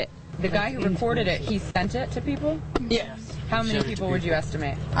recorded it. The guy who recorded it, he sent it to people? Yes. How many people would you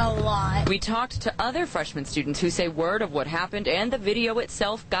estimate? A lot. We talked to other freshman students who say word of what happened and the video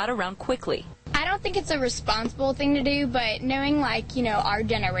itself got around quickly. I don't think it's a responsible thing to do, but knowing, our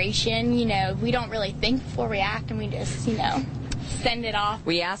generation, we don't really think before we act, and we just, send it off.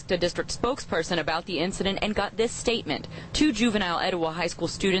 We asked a district spokesperson about the incident and got this statement. 2 juvenile Etowah High School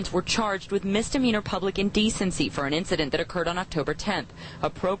students were charged with misdemeanor public indecency for an incident that occurred on October 10th.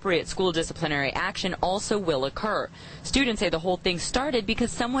 Appropriate school disciplinary action also will occur. Students say the whole thing started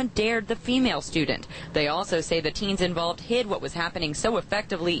because someone dared the female student. They also say the teens involved hid what was happening so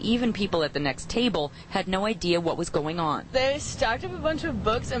effectively even people at the next table had no idea what was going on. They stacked up a bunch of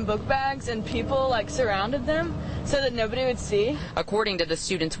books and book bags and people surrounded them so that nobody would see. According to the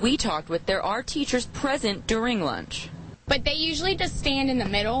students we talked with, there are teachers present during lunch. But they usually just stand in the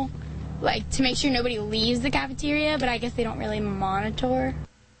middle, to make sure nobody leaves the cafeteria, but I guess they don't really monitor.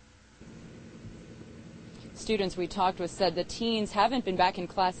 Students we talked with said the teens haven't been back in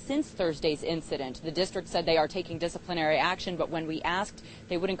class since Thursday's incident. The district said they are taking disciplinary action, but when we asked,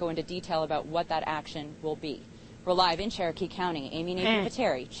 they wouldn't go into detail about what that action will be. We're live in Cherokee County. Amy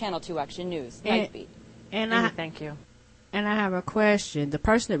Napier-Pateri, Channel 2 Action News, Nightbeat. Thank you. And I have a question. The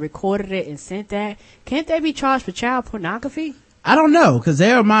person that recorded it and sent that, can't they be charged for child pornography? I don't know, because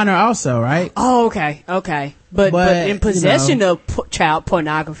they're a minor also, right? Oh, okay. But in possession of child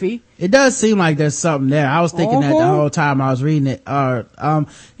pornography. It does seem like there's something there. I was thinking that the whole time I was reading it. The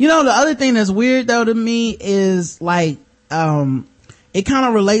other thing that's weird though to me is it kind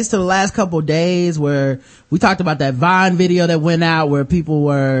of relates to the last couple of days where we talked about that Vine video that went out where people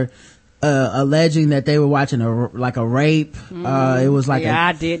were alleging that they were watching a rape. It was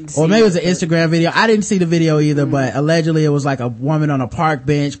I didn't see or maybe it was an Instagram video. I didn't see the video either, but allegedly it was a woman on a park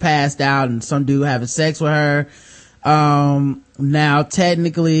bench passed out and some dude having sex with her. Now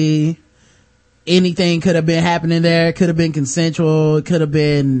technically anything could have been happening there. It could have been consensual. It could have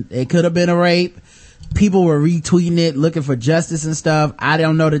been a rape. People were retweeting it, looking for justice and stuff. I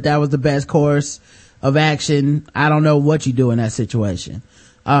don't know that was the best course of action. I don't know what you do in that situation.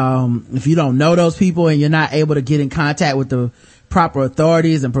 If you don't know those people and you're not able to get in contact with the proper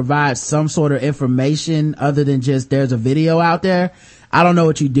authorities and provide some sort of information other than just there's a video out there, I don't know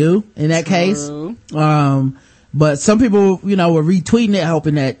what you do in that case. But some people, were retweeting it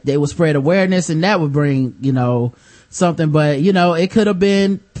hoping that they would spread awareness and that would bring, something. But, it could have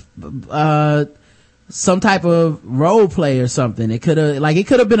been, some type of role play or something. It could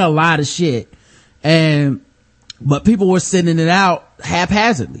have been a lot of shit. But people were sending it out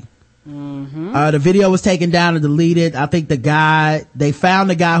haphazardly. The video was taken down and deleted. I think they found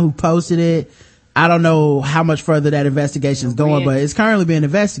the guy who posted it. I don't know how much further that investigation is going, but it's currently being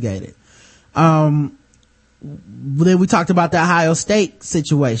investigated. Then we talked about the Ohio State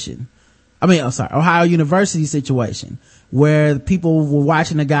situation. Ohio University situation where people were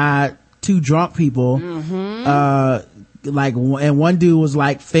watching a guy, 2 drunk people, and one dude was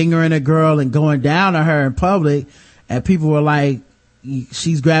fingering a girl and going down on her in public, and people were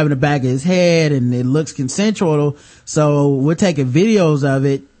she's grabbing the back of his head and it looks consensual, so we're taking videos of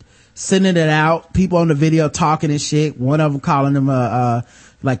it, sending it out, people on the video talking and shit, one of them calling him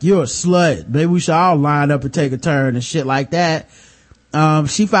you're a slut, maybe we should all line up and take a turn and shit like that.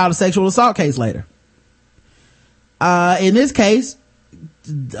 She filed a sexual assault case later. In this case,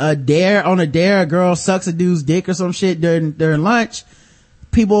 a girl sucks a dude's dick or some shit during lunch.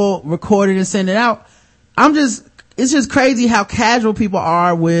 People recorded and sent it out. It's just crazy how casual people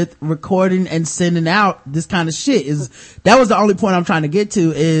are with recording and sending out this kind of shit. That was the only point I'm trying to get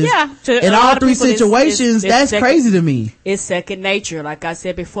to in all 3 situations, that's crazy to me. It's second nature. Like I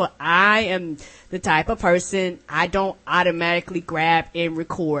said before, I am the type of person, I don't automatically grab and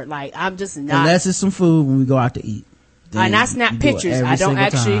record. I'm just not. Unless it's some food when we go out to eat. And I snap pictures. I don't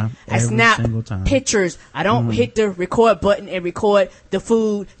actually, I snap pictures. I don't hit the record button and record the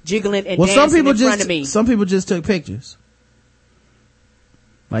food jiggling and dancing in front of me. Some people just took pictures.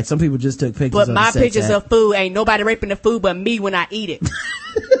 Some people just took pictures. But my pictures of food, ain't nobody raping the food but me when I eat it.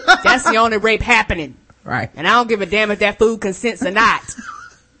 That's the only rape happening. Right. And I don't give a damn if that food consents or not.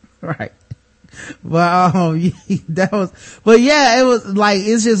 Right. But it was like,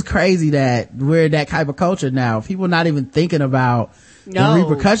 it's just crazy that we're that type of culture now. People not even thinking about the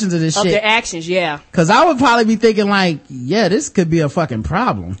repercussions of this shit. Of their actions, yeah. Cause I would probably be thinking like, yeah, this could be a fucking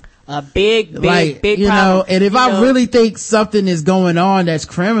problem. A big problem. You know, and if I really think something is going on that's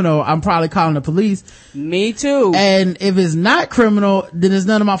criminal, I'm probably calling the police. Me too. And if it's not criminal, then it's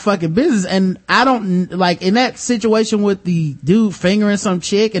none of my fucking business. And I don't, like, in that situation with the dude fingering some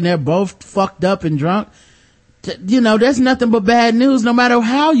chick and they're both fucked up and drunk, you know, there's nothing but bad news no matter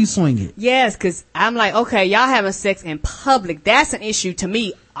how you swing it. Yes, cause I'm like, okay, y'all having sex in public, that's an issue to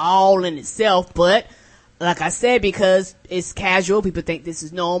me all in itself, but like I said, because it's casual, people think this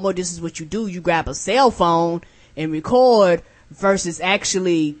is normal, this is what you do, you grab a cell phone and record, versus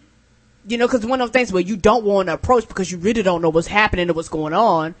actually, you know, cause one of those things where you don't want to approach because you really don't know what's happening or what's going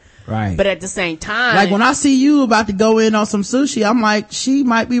on. Right. But at the same time, like when I see you about to go in on some sushi, I'm like, she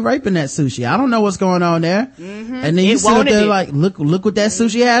might be raping that sushi. I don't know what's going on there. Mm-hmm. And then you sit up there like, look what that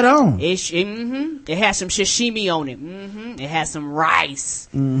sushi had on. It has some sashimi on it. Mm-hmm. It has some rice.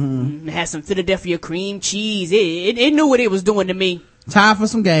 Mm-hmm. It has some Philadelphia cream cheese. It knew what it was doing to me. Time for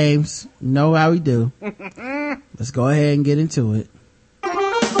some games. You know how we do. Let's go ahead and get into it.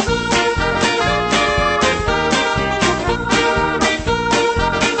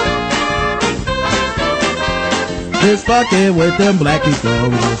 Just fucking with them black people.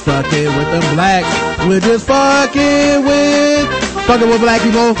 We're just fucking with them blacks. We're just fucking with black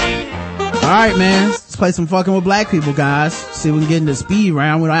people. All right, man. Let's play some fucking with black people, guys. See if we can get into the speed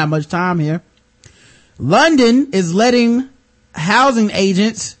round. We don't have much time here. London is letting housing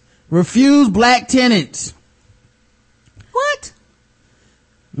agents refuse black tenants. What?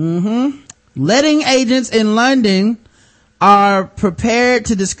 Letting agents in London are prepared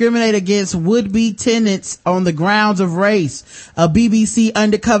to discriminate against would-be tenants on the grounds of race. A BBC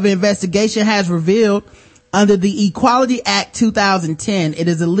undercover investigation has revealed under the Equality Act 2010, it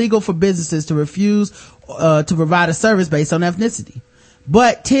is illegal for businesses to refuse to provide a service based on ethnicity.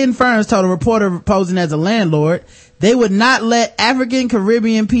 But 10 firms told a reporter posing as a landlord they would not let African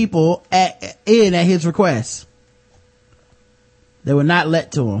Caribbean people in at his request. They would not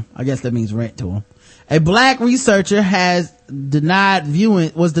let to him. I guess that means rent to him. A black researcher was denied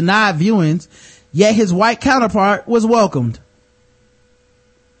viewings, yet his white counterpart was welcomed.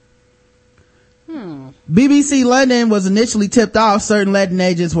 BBC London was initially tipped off certain letting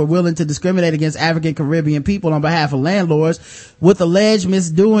agents were willing to discriminate against African Caribbean people on behalf of landlords, with alleged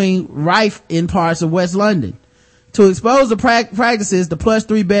misdoing rife in parts of West London. To expose the practices, the plush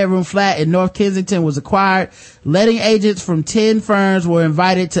 3-bedroom flat in North Kensington was acquired. Letting agents from 10 firms were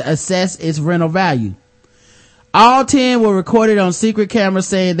invited to assess its rental value. All 10 were recorded on secret cameras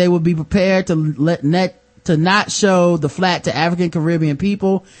saying they would be prepared to not show the flat to African Caribbean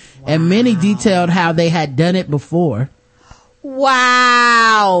people, and many detailed how they had done it before.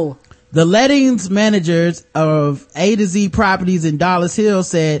 Wow. The lettings managers of A to Z properties in Dollis Hill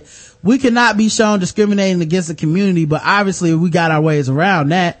said, we cannot be shown discriminating against the community, but obviously we got our ways around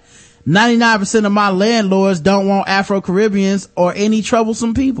that. 99% of my landlords don't want Afro-Caribbeans or any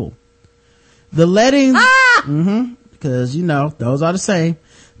troublesome people. The lettings, cause you know, those are the same.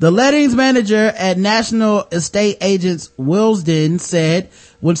 The lettings manager at National Estate Agents Willesden said,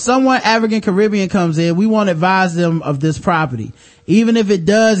 when someone African Caribbean comes in, we won't advise them of this property. Even if it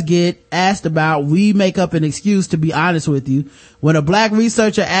does get asked about, we make up an excuse, to be honest with you. When a black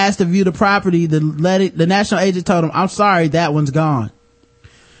researcher asked to view the property, the national agent told him, I'm sorry, that one's gone.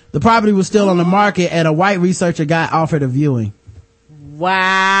 The property was still on the market and a white researcher got offered a viewing.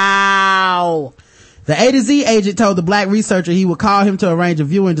 Wow. The A to Z agent told the black researcher he would call him to arrange a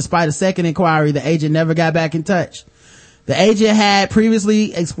viewing. Despite a second inquiry, the agent never got back in touch. The agent had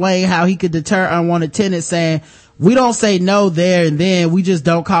previously explained how he could deter unwanted tenants, saying, we don't say no there and then, we just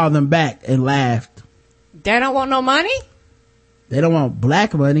don't call them back, and laughed. They don't want no money? They don't want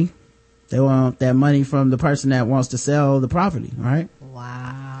black money. They want that money from the person that wants to sell the property, right?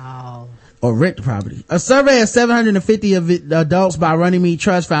 Wow. Or rent the property. A survey of 750 adults by Runnymede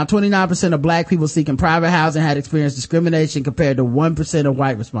Trust found 29% of black people seeking private housing had experienced discrimination compared to 1% of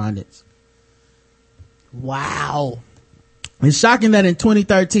white respondents. Wow. It's shocking that in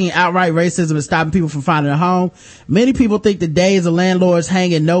 2013, outright racism is stopping people from finding a home. Many people think the days of landlords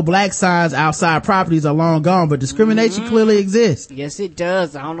hanging no black signs outside properties are long gone, but discrimination clearly exists. Yes, it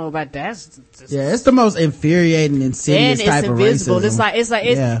does. I don't know about that. Yeah, it's the most infuriating, insidious type of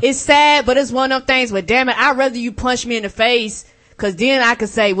racism. It's sad, but it's one of them things where, damn it, I'd rather you punch me in the face, cause then I could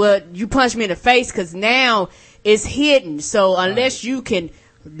say, well, you punched me in the face, cause now it's hidden. So unless you can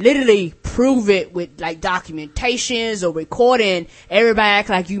literally prove it with like documentations or recording, everybody act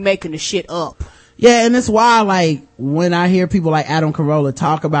like you making the shit up. Yeah, and it's why, like, when I hear people like Adam Carolla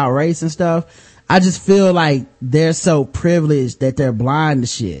talk about race and stuff, I just feel like they're so privileged that they're blind to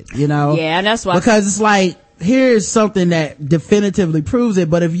shit, you know? Yeah, and that's why. Because it's like, here's something that definitively proves it,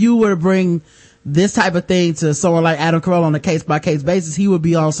 but if you were to bring this type of thing to someone like Adam Carolla on a case-by-case basis, he would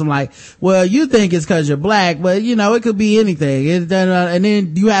be on some like, well, you think it's because you're black, but, you know, it could be anything. And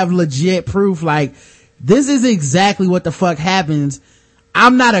then you have legit proof, like, this is exactly what the fuck happens.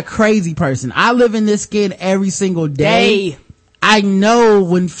 I'm not a crazy person. I live in this skin every single day. I know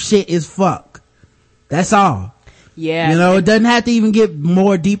when shit is fuck. That's all. Yeah. You know, it doesn't have to even get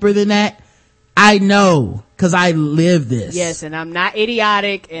more deeper than that. I know, cause I live this. Yes, and I'm not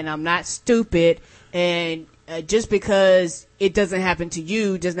idiotic and I'm not stupid, and just because it doesn't happen to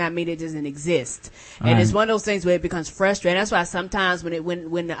you does not mean it doesn't exist. And it's one of those things where it becomes frustrating. That's why sometimes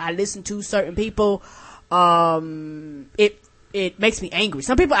when I listen to certain people, it makes me angry.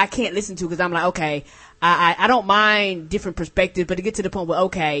 Some people I can't listen to because I'm like, okay, I don't mind different perspectives, but to get to the point where,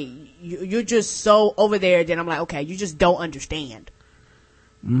 okay, you're just so over there, then I'm like, okay, you just don't understand.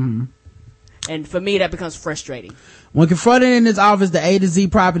 Mm-hmm. And for me, that becomes frustrating. When confronted in his office, the A to Z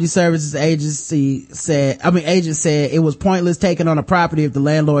Property Services agent said it was pointless taking on a property if the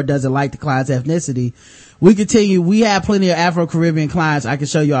landlord doesn't like the client's ethnicity. We continue. We have plenty of Afro-Caribbean clients. I can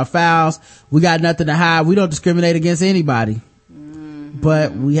show you our files. We got nothing to hide. We don't discriminate against anybody.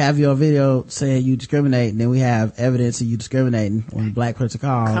 But we have your video saying you discriminate, and then we have evidence of you discriminating when a black person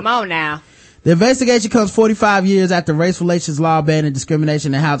calls. Come on now. The investigation comes 45 years after race relations law banning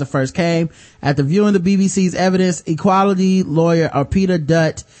discrimination in housing first came. After viewing the BBC's evidence, equality lawyer Arpita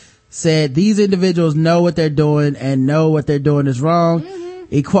Dutt said these individuals know what they're doing and know what they're doing is wrong.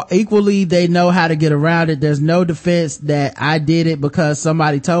 Equally, they know how to get around it. There's no defense that I did it because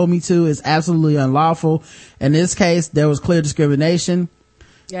somebody told me to. It's absolutely unlawful. In this case, there was clear discrimination.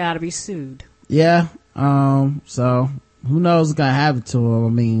 You gotta be sued. Yeah. So who knows what's gonna happen to them? I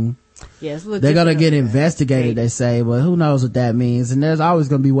mean, yeah, they're gonna get investigated, they say, but who knows what that means? And there's always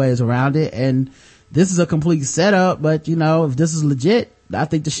gonna be ways around it. And this is a complete setup, but you know, if this is legit, I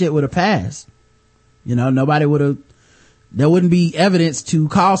think the shit would have passed. You know, there wouldn't be evidence to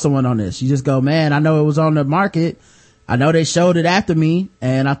call someone on this. You just go, man, I know it was on the market. I know they showed it after me,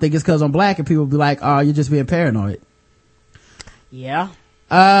 and I think it's cause I'm black, and people be like, oh, you're just being paranoid. Yeah.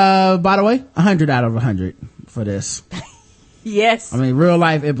 By the way, 100 out of 100 for this. Yes. I mean, real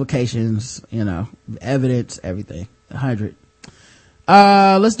life implications, you know, evidence, everything. 100.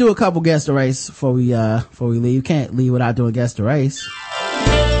 Let's do a couple guess the race before we leave. You can't leave without doing guess the race.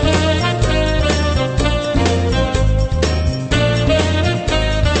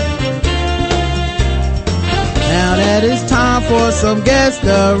 Now that it's time for some guess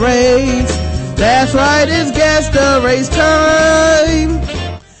the race. That's right, it's guess the race time.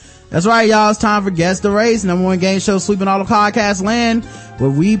 That's right, y'all. It's time for Guess the Race, number one game show sweeping all the podcast land, where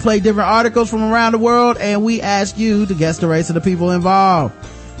we play different articles from around the world and we ask you to guess the race of the people involved.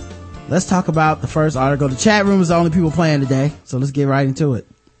 Let's talk about the first article. The chat room is the only people playing today, so let's get right into it.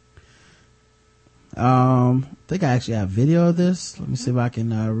 I think I actually have video of this. Let me see if I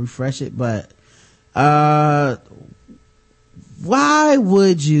can refresh it. But why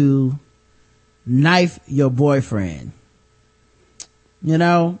would you knife your boyfriend? You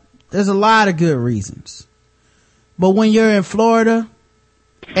know, there's a lot of good reasons, but when you're in Florida,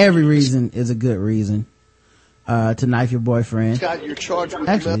 every reason is a good reason to knife your boyfriend. Scott, you're charged with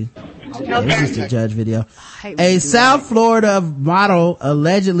Actually, this is the judge video. A South Florida model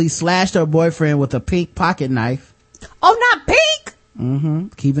allegedly slashed her boyfriend with a pink pocket knife. Oh, not pink. Mm-hmm.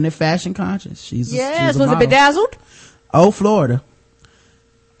 Keeping it fashion conscious. She's a was it bedazzled? Oh, Florida.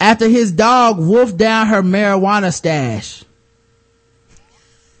 After his dog wolfed down her marijuana stash.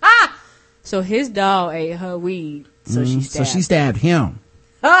 So his dog ate her weed, so she stabbed him.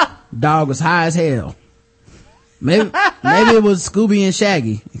 Dog was high as hell. Maybe it was Scooby and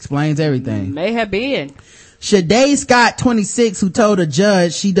Shaggy. Explains everything. May have been. Shade Scott, 26, who told a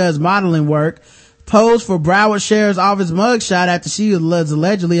judge she does modeling work, posed for Broward Sheriff's Office mugshot after she was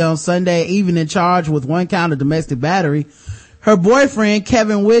allegedly on Sunday evening charged with 1 count of domestic battery. Her boyfriend,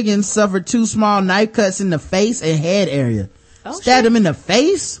 Kevin Wiggins, suffered 2 small knife cuts in the face and head area. Stabbed him in the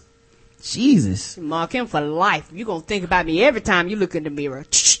face? Jesus. Mark him for life. You gonna think about me every time you look in the mirror.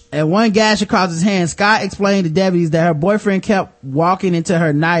 And 1 gash across his hand. Scott explained to deputies that her boyfriend kept walking into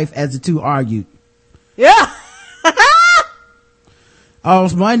her knife as the two argued. Yeah.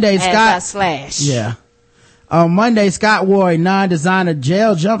 On Monday, Scott slash. Yeah. On Monday, Scott wore a non-designer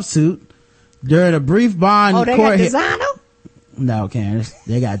gel jumpsuit during a brief bond. Oh, they got designer? No, Karen,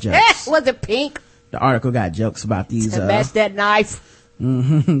 they got jokes. Was it pink? The article got jokes about these. Match that knife.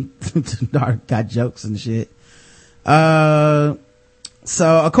 The article got jokes and shit. So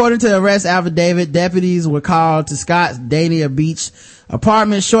according to the arrest affidavit, deputies were called to Scott's Dania Beach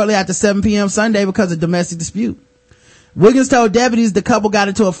apartment shortly after 7 p.m. Sunday because of domestic dispute. Wiggins told deputies the couple got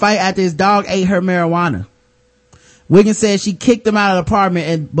into a fight after his dog ate her marijuana. Wiggins said she kicked him out of the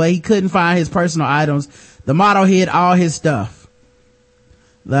apartment, but he couldn't find his personal items. The model hid all his stuff.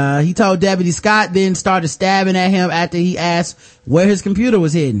 He told deputy Scott then started stabbing at him after he asked where his computer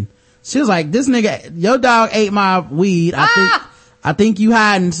was hidden. She was like, this nigga, your dog ate my weed. I think you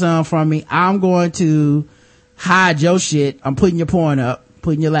hiding some from me. I'm going to hide your shit. I'm putting your porn up,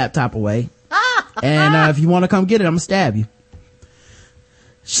 putting your laptop away. And if you want to come get it, I'm gonna stab you.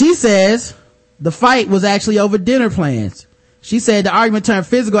 She says the fight was actually over dinner plans. She said the argument turned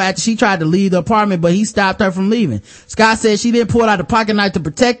physical after she tried to leave the apartment, but he stopped her from leaving. Scott said she then pulled out a pocket knife to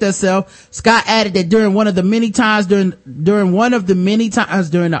protect herself. Scott added that during one of the many times during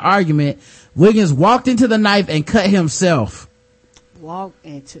the argument, Wiggins walked into the knife and cut himself. Who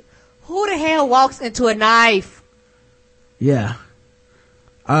the hell walks into a knife? Yeah.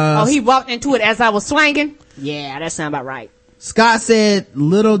 He walked into it as I was swinging? Yeah, that sounds about right. Scott said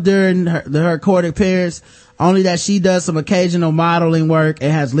little during her court appearance, only that she does some occasional modeling work and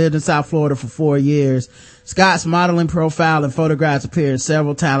has lived in South Florida for 4 years. Scott's modeling profile and photographs appear in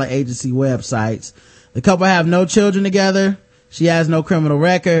several talent agency websites. The couple have no children together. She has no criminal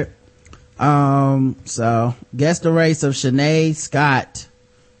record. So guess the race of Shanae Scott.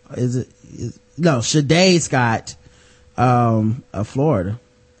 Shanae Scott, of Florida.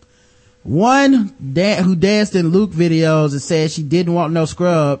 One who danced in Luke videos and said she didn't want no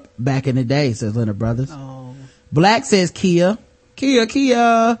scrub back in the day, says Leonard Brothers. Oh. Black says Kia.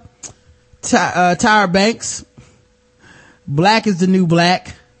 Tyra Banks. Black is the new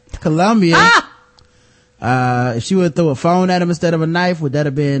black. Columbia. If she would have threw a phone at him instead of a knife, would that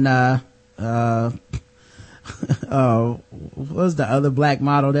have been, what was the other black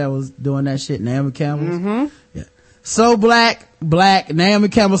model that was doing that shit? Naomi Campbell? Mm-hmm. Yeah. So black, Naomi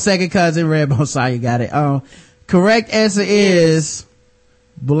Campbell's second cousin, Redbone Sawyer got it. Correct answer is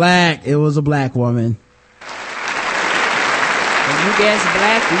black. It was a black woman. When you guess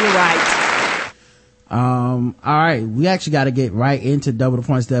black, you're right. Alright, we actually gotta get right into double the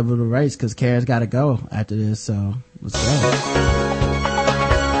points, double the race, cause Karen's gotta go after this, so let's go.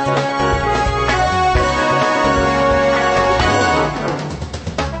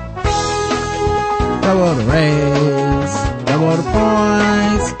 Double the race, double the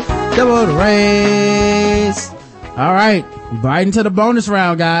points, double the race. All right, right into the bonus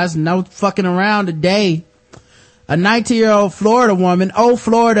round, guys. No fucking around today. A 19-year-old Florida woman,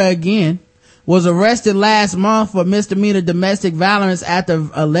 Florida again, was arrested last month for misdemeanor domestic violence after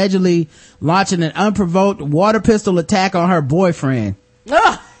allegedly launching an unprovoked water pistol attack on her boyfriend.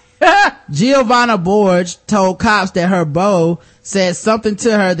 Giovanna Borge told cops that her beau said something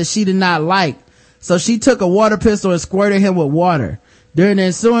to her that she did not like. So she took a water pistol and squirted him with water. During the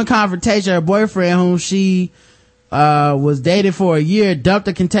ensuing confrontation, her boyfriend, whom she was dating for a year, dumped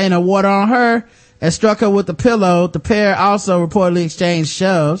a container of water on her and struck her with a pillow. The pair also reportedly exchanged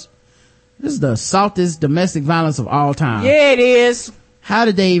shoves. This is the softest domestic violence of all time. Yeah, it is. How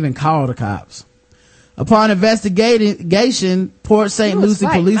did they even call the cops? Upon investigation, Port St. Lucie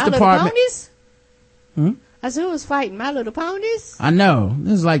Police Department. I said, who was fighting My Little Ponies? I know.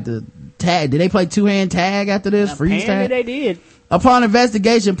 This is like the tag. Did they play two-hand tag after this? Freeze tag? They did. Upon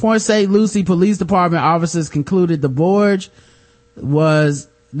investigation, Port St. Lucie Police Department officers concluded Borge was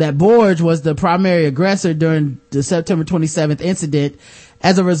the primary aggressor during the September 27th incident.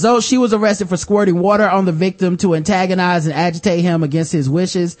 As a result, she was arrested for squirting water on the victim to antagonize and agitate him against his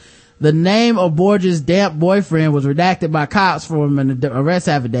wishes. The name of Borge's damp boyfriend was redacted by cops from an arrest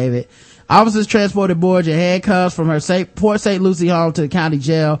affidavit. Officers transported Borge in handcuffs from her Port St. Lucie home to the county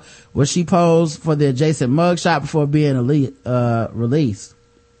jail, where she posed for the adjacent mugshot before being released.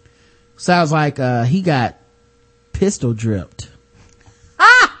 Sounds like he got pistol dripped.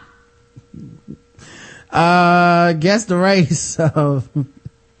 Guess the race of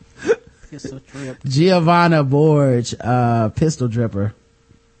Pistol drip. Giovanna Borge, pistol dripper.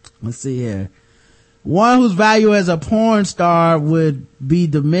 Let's see here. One whose value as a porn star would be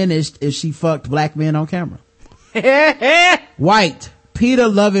diminished if she fucked black men on camera. White. Peter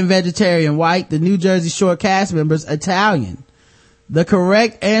loving vegetarian. White. The New Jersey Shore cast members, Italian. The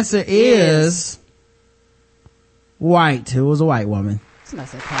correct answer is white. It was a white woman. It's not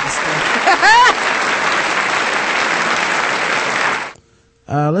so pasta.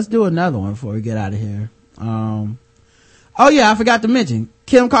 Let's do another one before we get out of here. Oh yeah, I forgot to mention,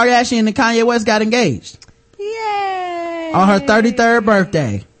 Kim Kardashian and Kanye West got engaged. Yay! On her 33rd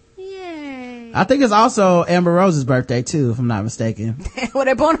birthday. I think it's also Amber Rose's birthday too, if I'm not mistaken. Were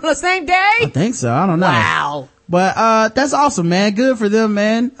they born on the same day? I think so. I don't know. Wow. But, that's awesome, man. Good for them,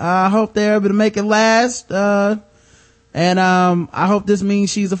 man. I hope they're able to make it last. I hope this means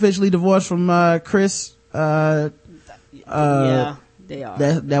she's officially divorced from, Chris, yeah, they are.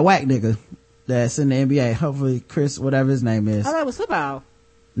 That whack nigga that's in the NBA. Hopefully Chris, whatever his name is. I thought it was football.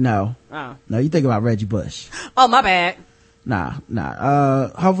 No. Oh. No, you think about Reggie Bush. Oh, my bad. Nah.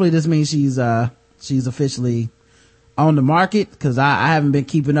 Hopefully this means she's officially on the market, cause I haven't been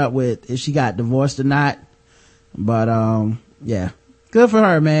keeping up with if she got divorced or not. But, yeah. Good for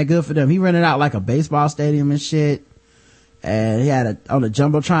her, man. Good for them. He rented out like a baseball stadium and shit. And he had on the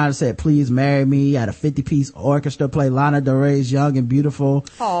Jumbotron said, "Please marry me." He had a 50-piece orchestra play Lana Del Rey's Young and Beautiful.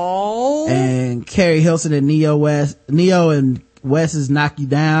 Oh. And Carrie Hilson and Neo and West's Knock You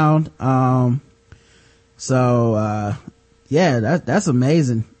Down. Yeah, that's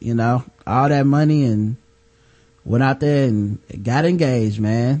amazing. You know, all that money, and went out there and got engaged,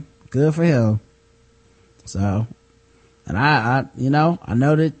 man. Good for him. So, and I know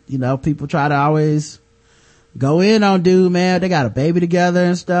that, people try to always go in on dude, man. They got a baby together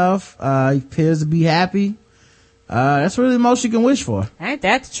and stuff. He appears to be happy. That's really the most you can wish for. Ain't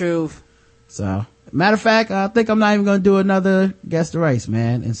that the truth? So, matter of fact, I think I'm not even gonna do another Guess the Race,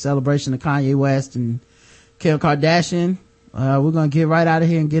 man, in celebration of Kanye West and Kim Kardashian. We're gonna get right out of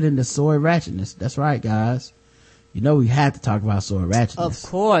here and get into sword ratchetness. That's right, guys. You know we had to talk about sword ratchetness. Of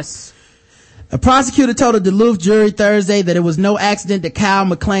course. A prosecutor told a Duluth jury Thursday that it was no accident that Kyle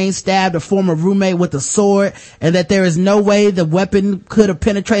McLean stabbed a former roommate with a sword, and that there is no way the weapon could have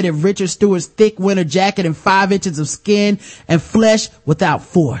penetrated Richard Stewart's thick winter jacket and 5 inches of skin and flesh without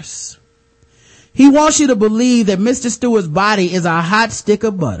force. He wants you to believe that Mr. Stewart's body is a hot stick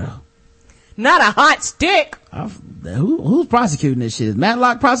of butter. Not a hot stick. Who's prosecuting this shit? Is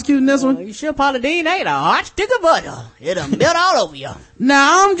Matlock prosecuting this one? You sure Paula Deen ain't a hot stick of butter. It'll melt all over you.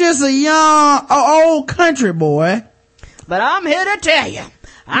 Now, I'm just a young, old country boy. But I'm here to tell you,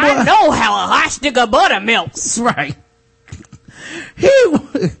 I know how a hot stick of butter melts. Right.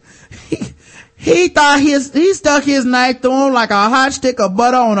 He thought he stuck his knife through him like a hot stick of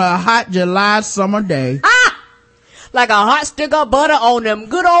butter on a hot July summer day. Ah! Like a hot stick of butter on them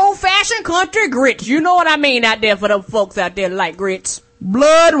good old fashioned country grits. You know what I mean out there for them folks out there like grits.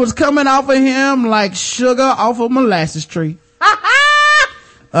 Blood was coming off of him like sugar off a molasses tree.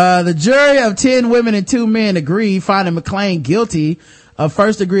 The jury of 10 women and 2 men agreed, finding McLean guilty of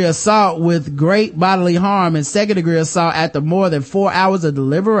first-degree assault with great bodily harm and second-degree assault after more than 4 hours of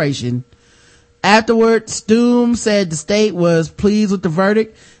deliberation. Afterward, Stoom said the state was pleased with the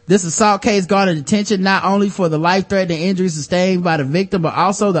verdict. This assault case garnered attention not only for the life-threatening injuries sustained by the victim, but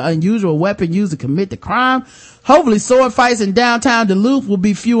also the unusual weapon used to commit the crime. Hopefully sword fights in downtown Duluth will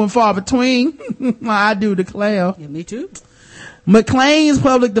be few and far between. I do declare. Yeah, me too. McLean's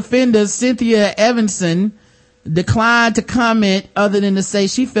public defender, Cynthia Evanson, declined to comment other than to say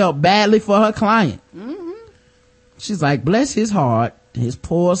she felt badly for her client. Mm-hmm. She's like, bless his heart, his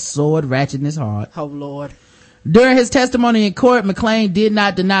poor sword ratchetness heart. Oh, Lord. During his testimony in court, McLean did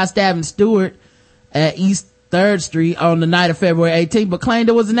not deny stabbing Stewart at East 3rd Street on the night of February 18th, but claimed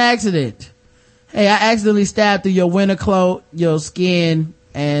it was an accident. Hey, I accidentally stabbed through your winter coat, your skin,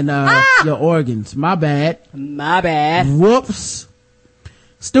 and your organs. My bad. Whoops.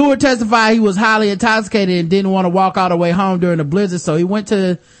 Stewart testified he was highly intoxicated and didn't want to walk all the way home during the blizzard, so he went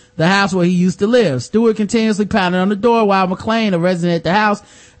to the house where he used to live. Stewart continuously pounded on the door while McLean, a resident at the house,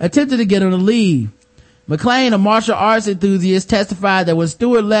 attempted to get him to leave. McLean, a martial arts enthusiast, testified that when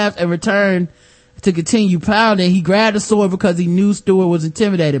Stewart left and returned to continue pounding, he grabbed the sword because he knew Stewart was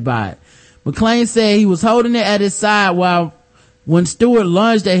intimidated by it. McLean said he was holding it at his side when Stewart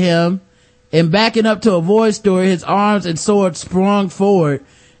lunged at him, and backing up to avoid Stewart, his arms and sword sprung forward,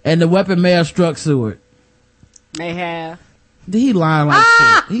 and the weapon may have struck Stewart. May have. He lying like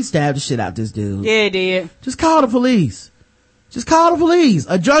shit. He stabbed the shit out this dude. Yeah, he did. Just call the police.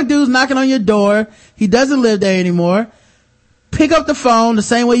 A drunk dude's knocking on your door. He doesn't live there anymore. Pick up the phone the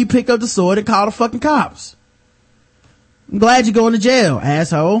same way you pick up the sword and call the fucking cops. I'm glad you're going to jail,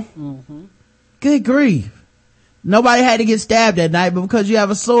 asshole. Mm-hmm. Good grief. Nobody had to get stabbed that night, but because you have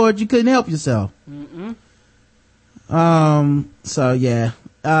a sword, you couldn't help yourself. Mm-mm. So yeah.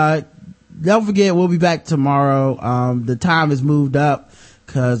 Don't forget, we'll be back tomorrow. The time is moved up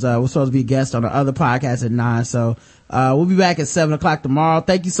because we're supposed to be guests on the other podcast at 9. So We'll be back at 7:00 tomorrow.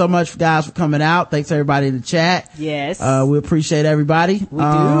 Thank you so much, guys, for coming out. Thanks everybody in the chat. Yes. We appreciate everybody we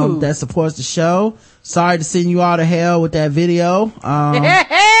do. that supports the show. Sorry to send you all to hell with that video.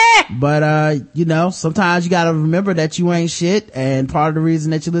 But you know, sometimes you gotta remember that you ain't shit, and part of the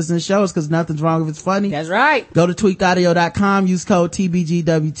reason that you listen to the show is because nothing's wrong if it's funny. That's right. Go to tweakedaudio.com, use code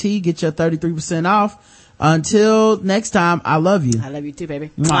TBGWT, get your 33% off. Until next time, I love you. I love you too,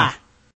 baby. Mwah.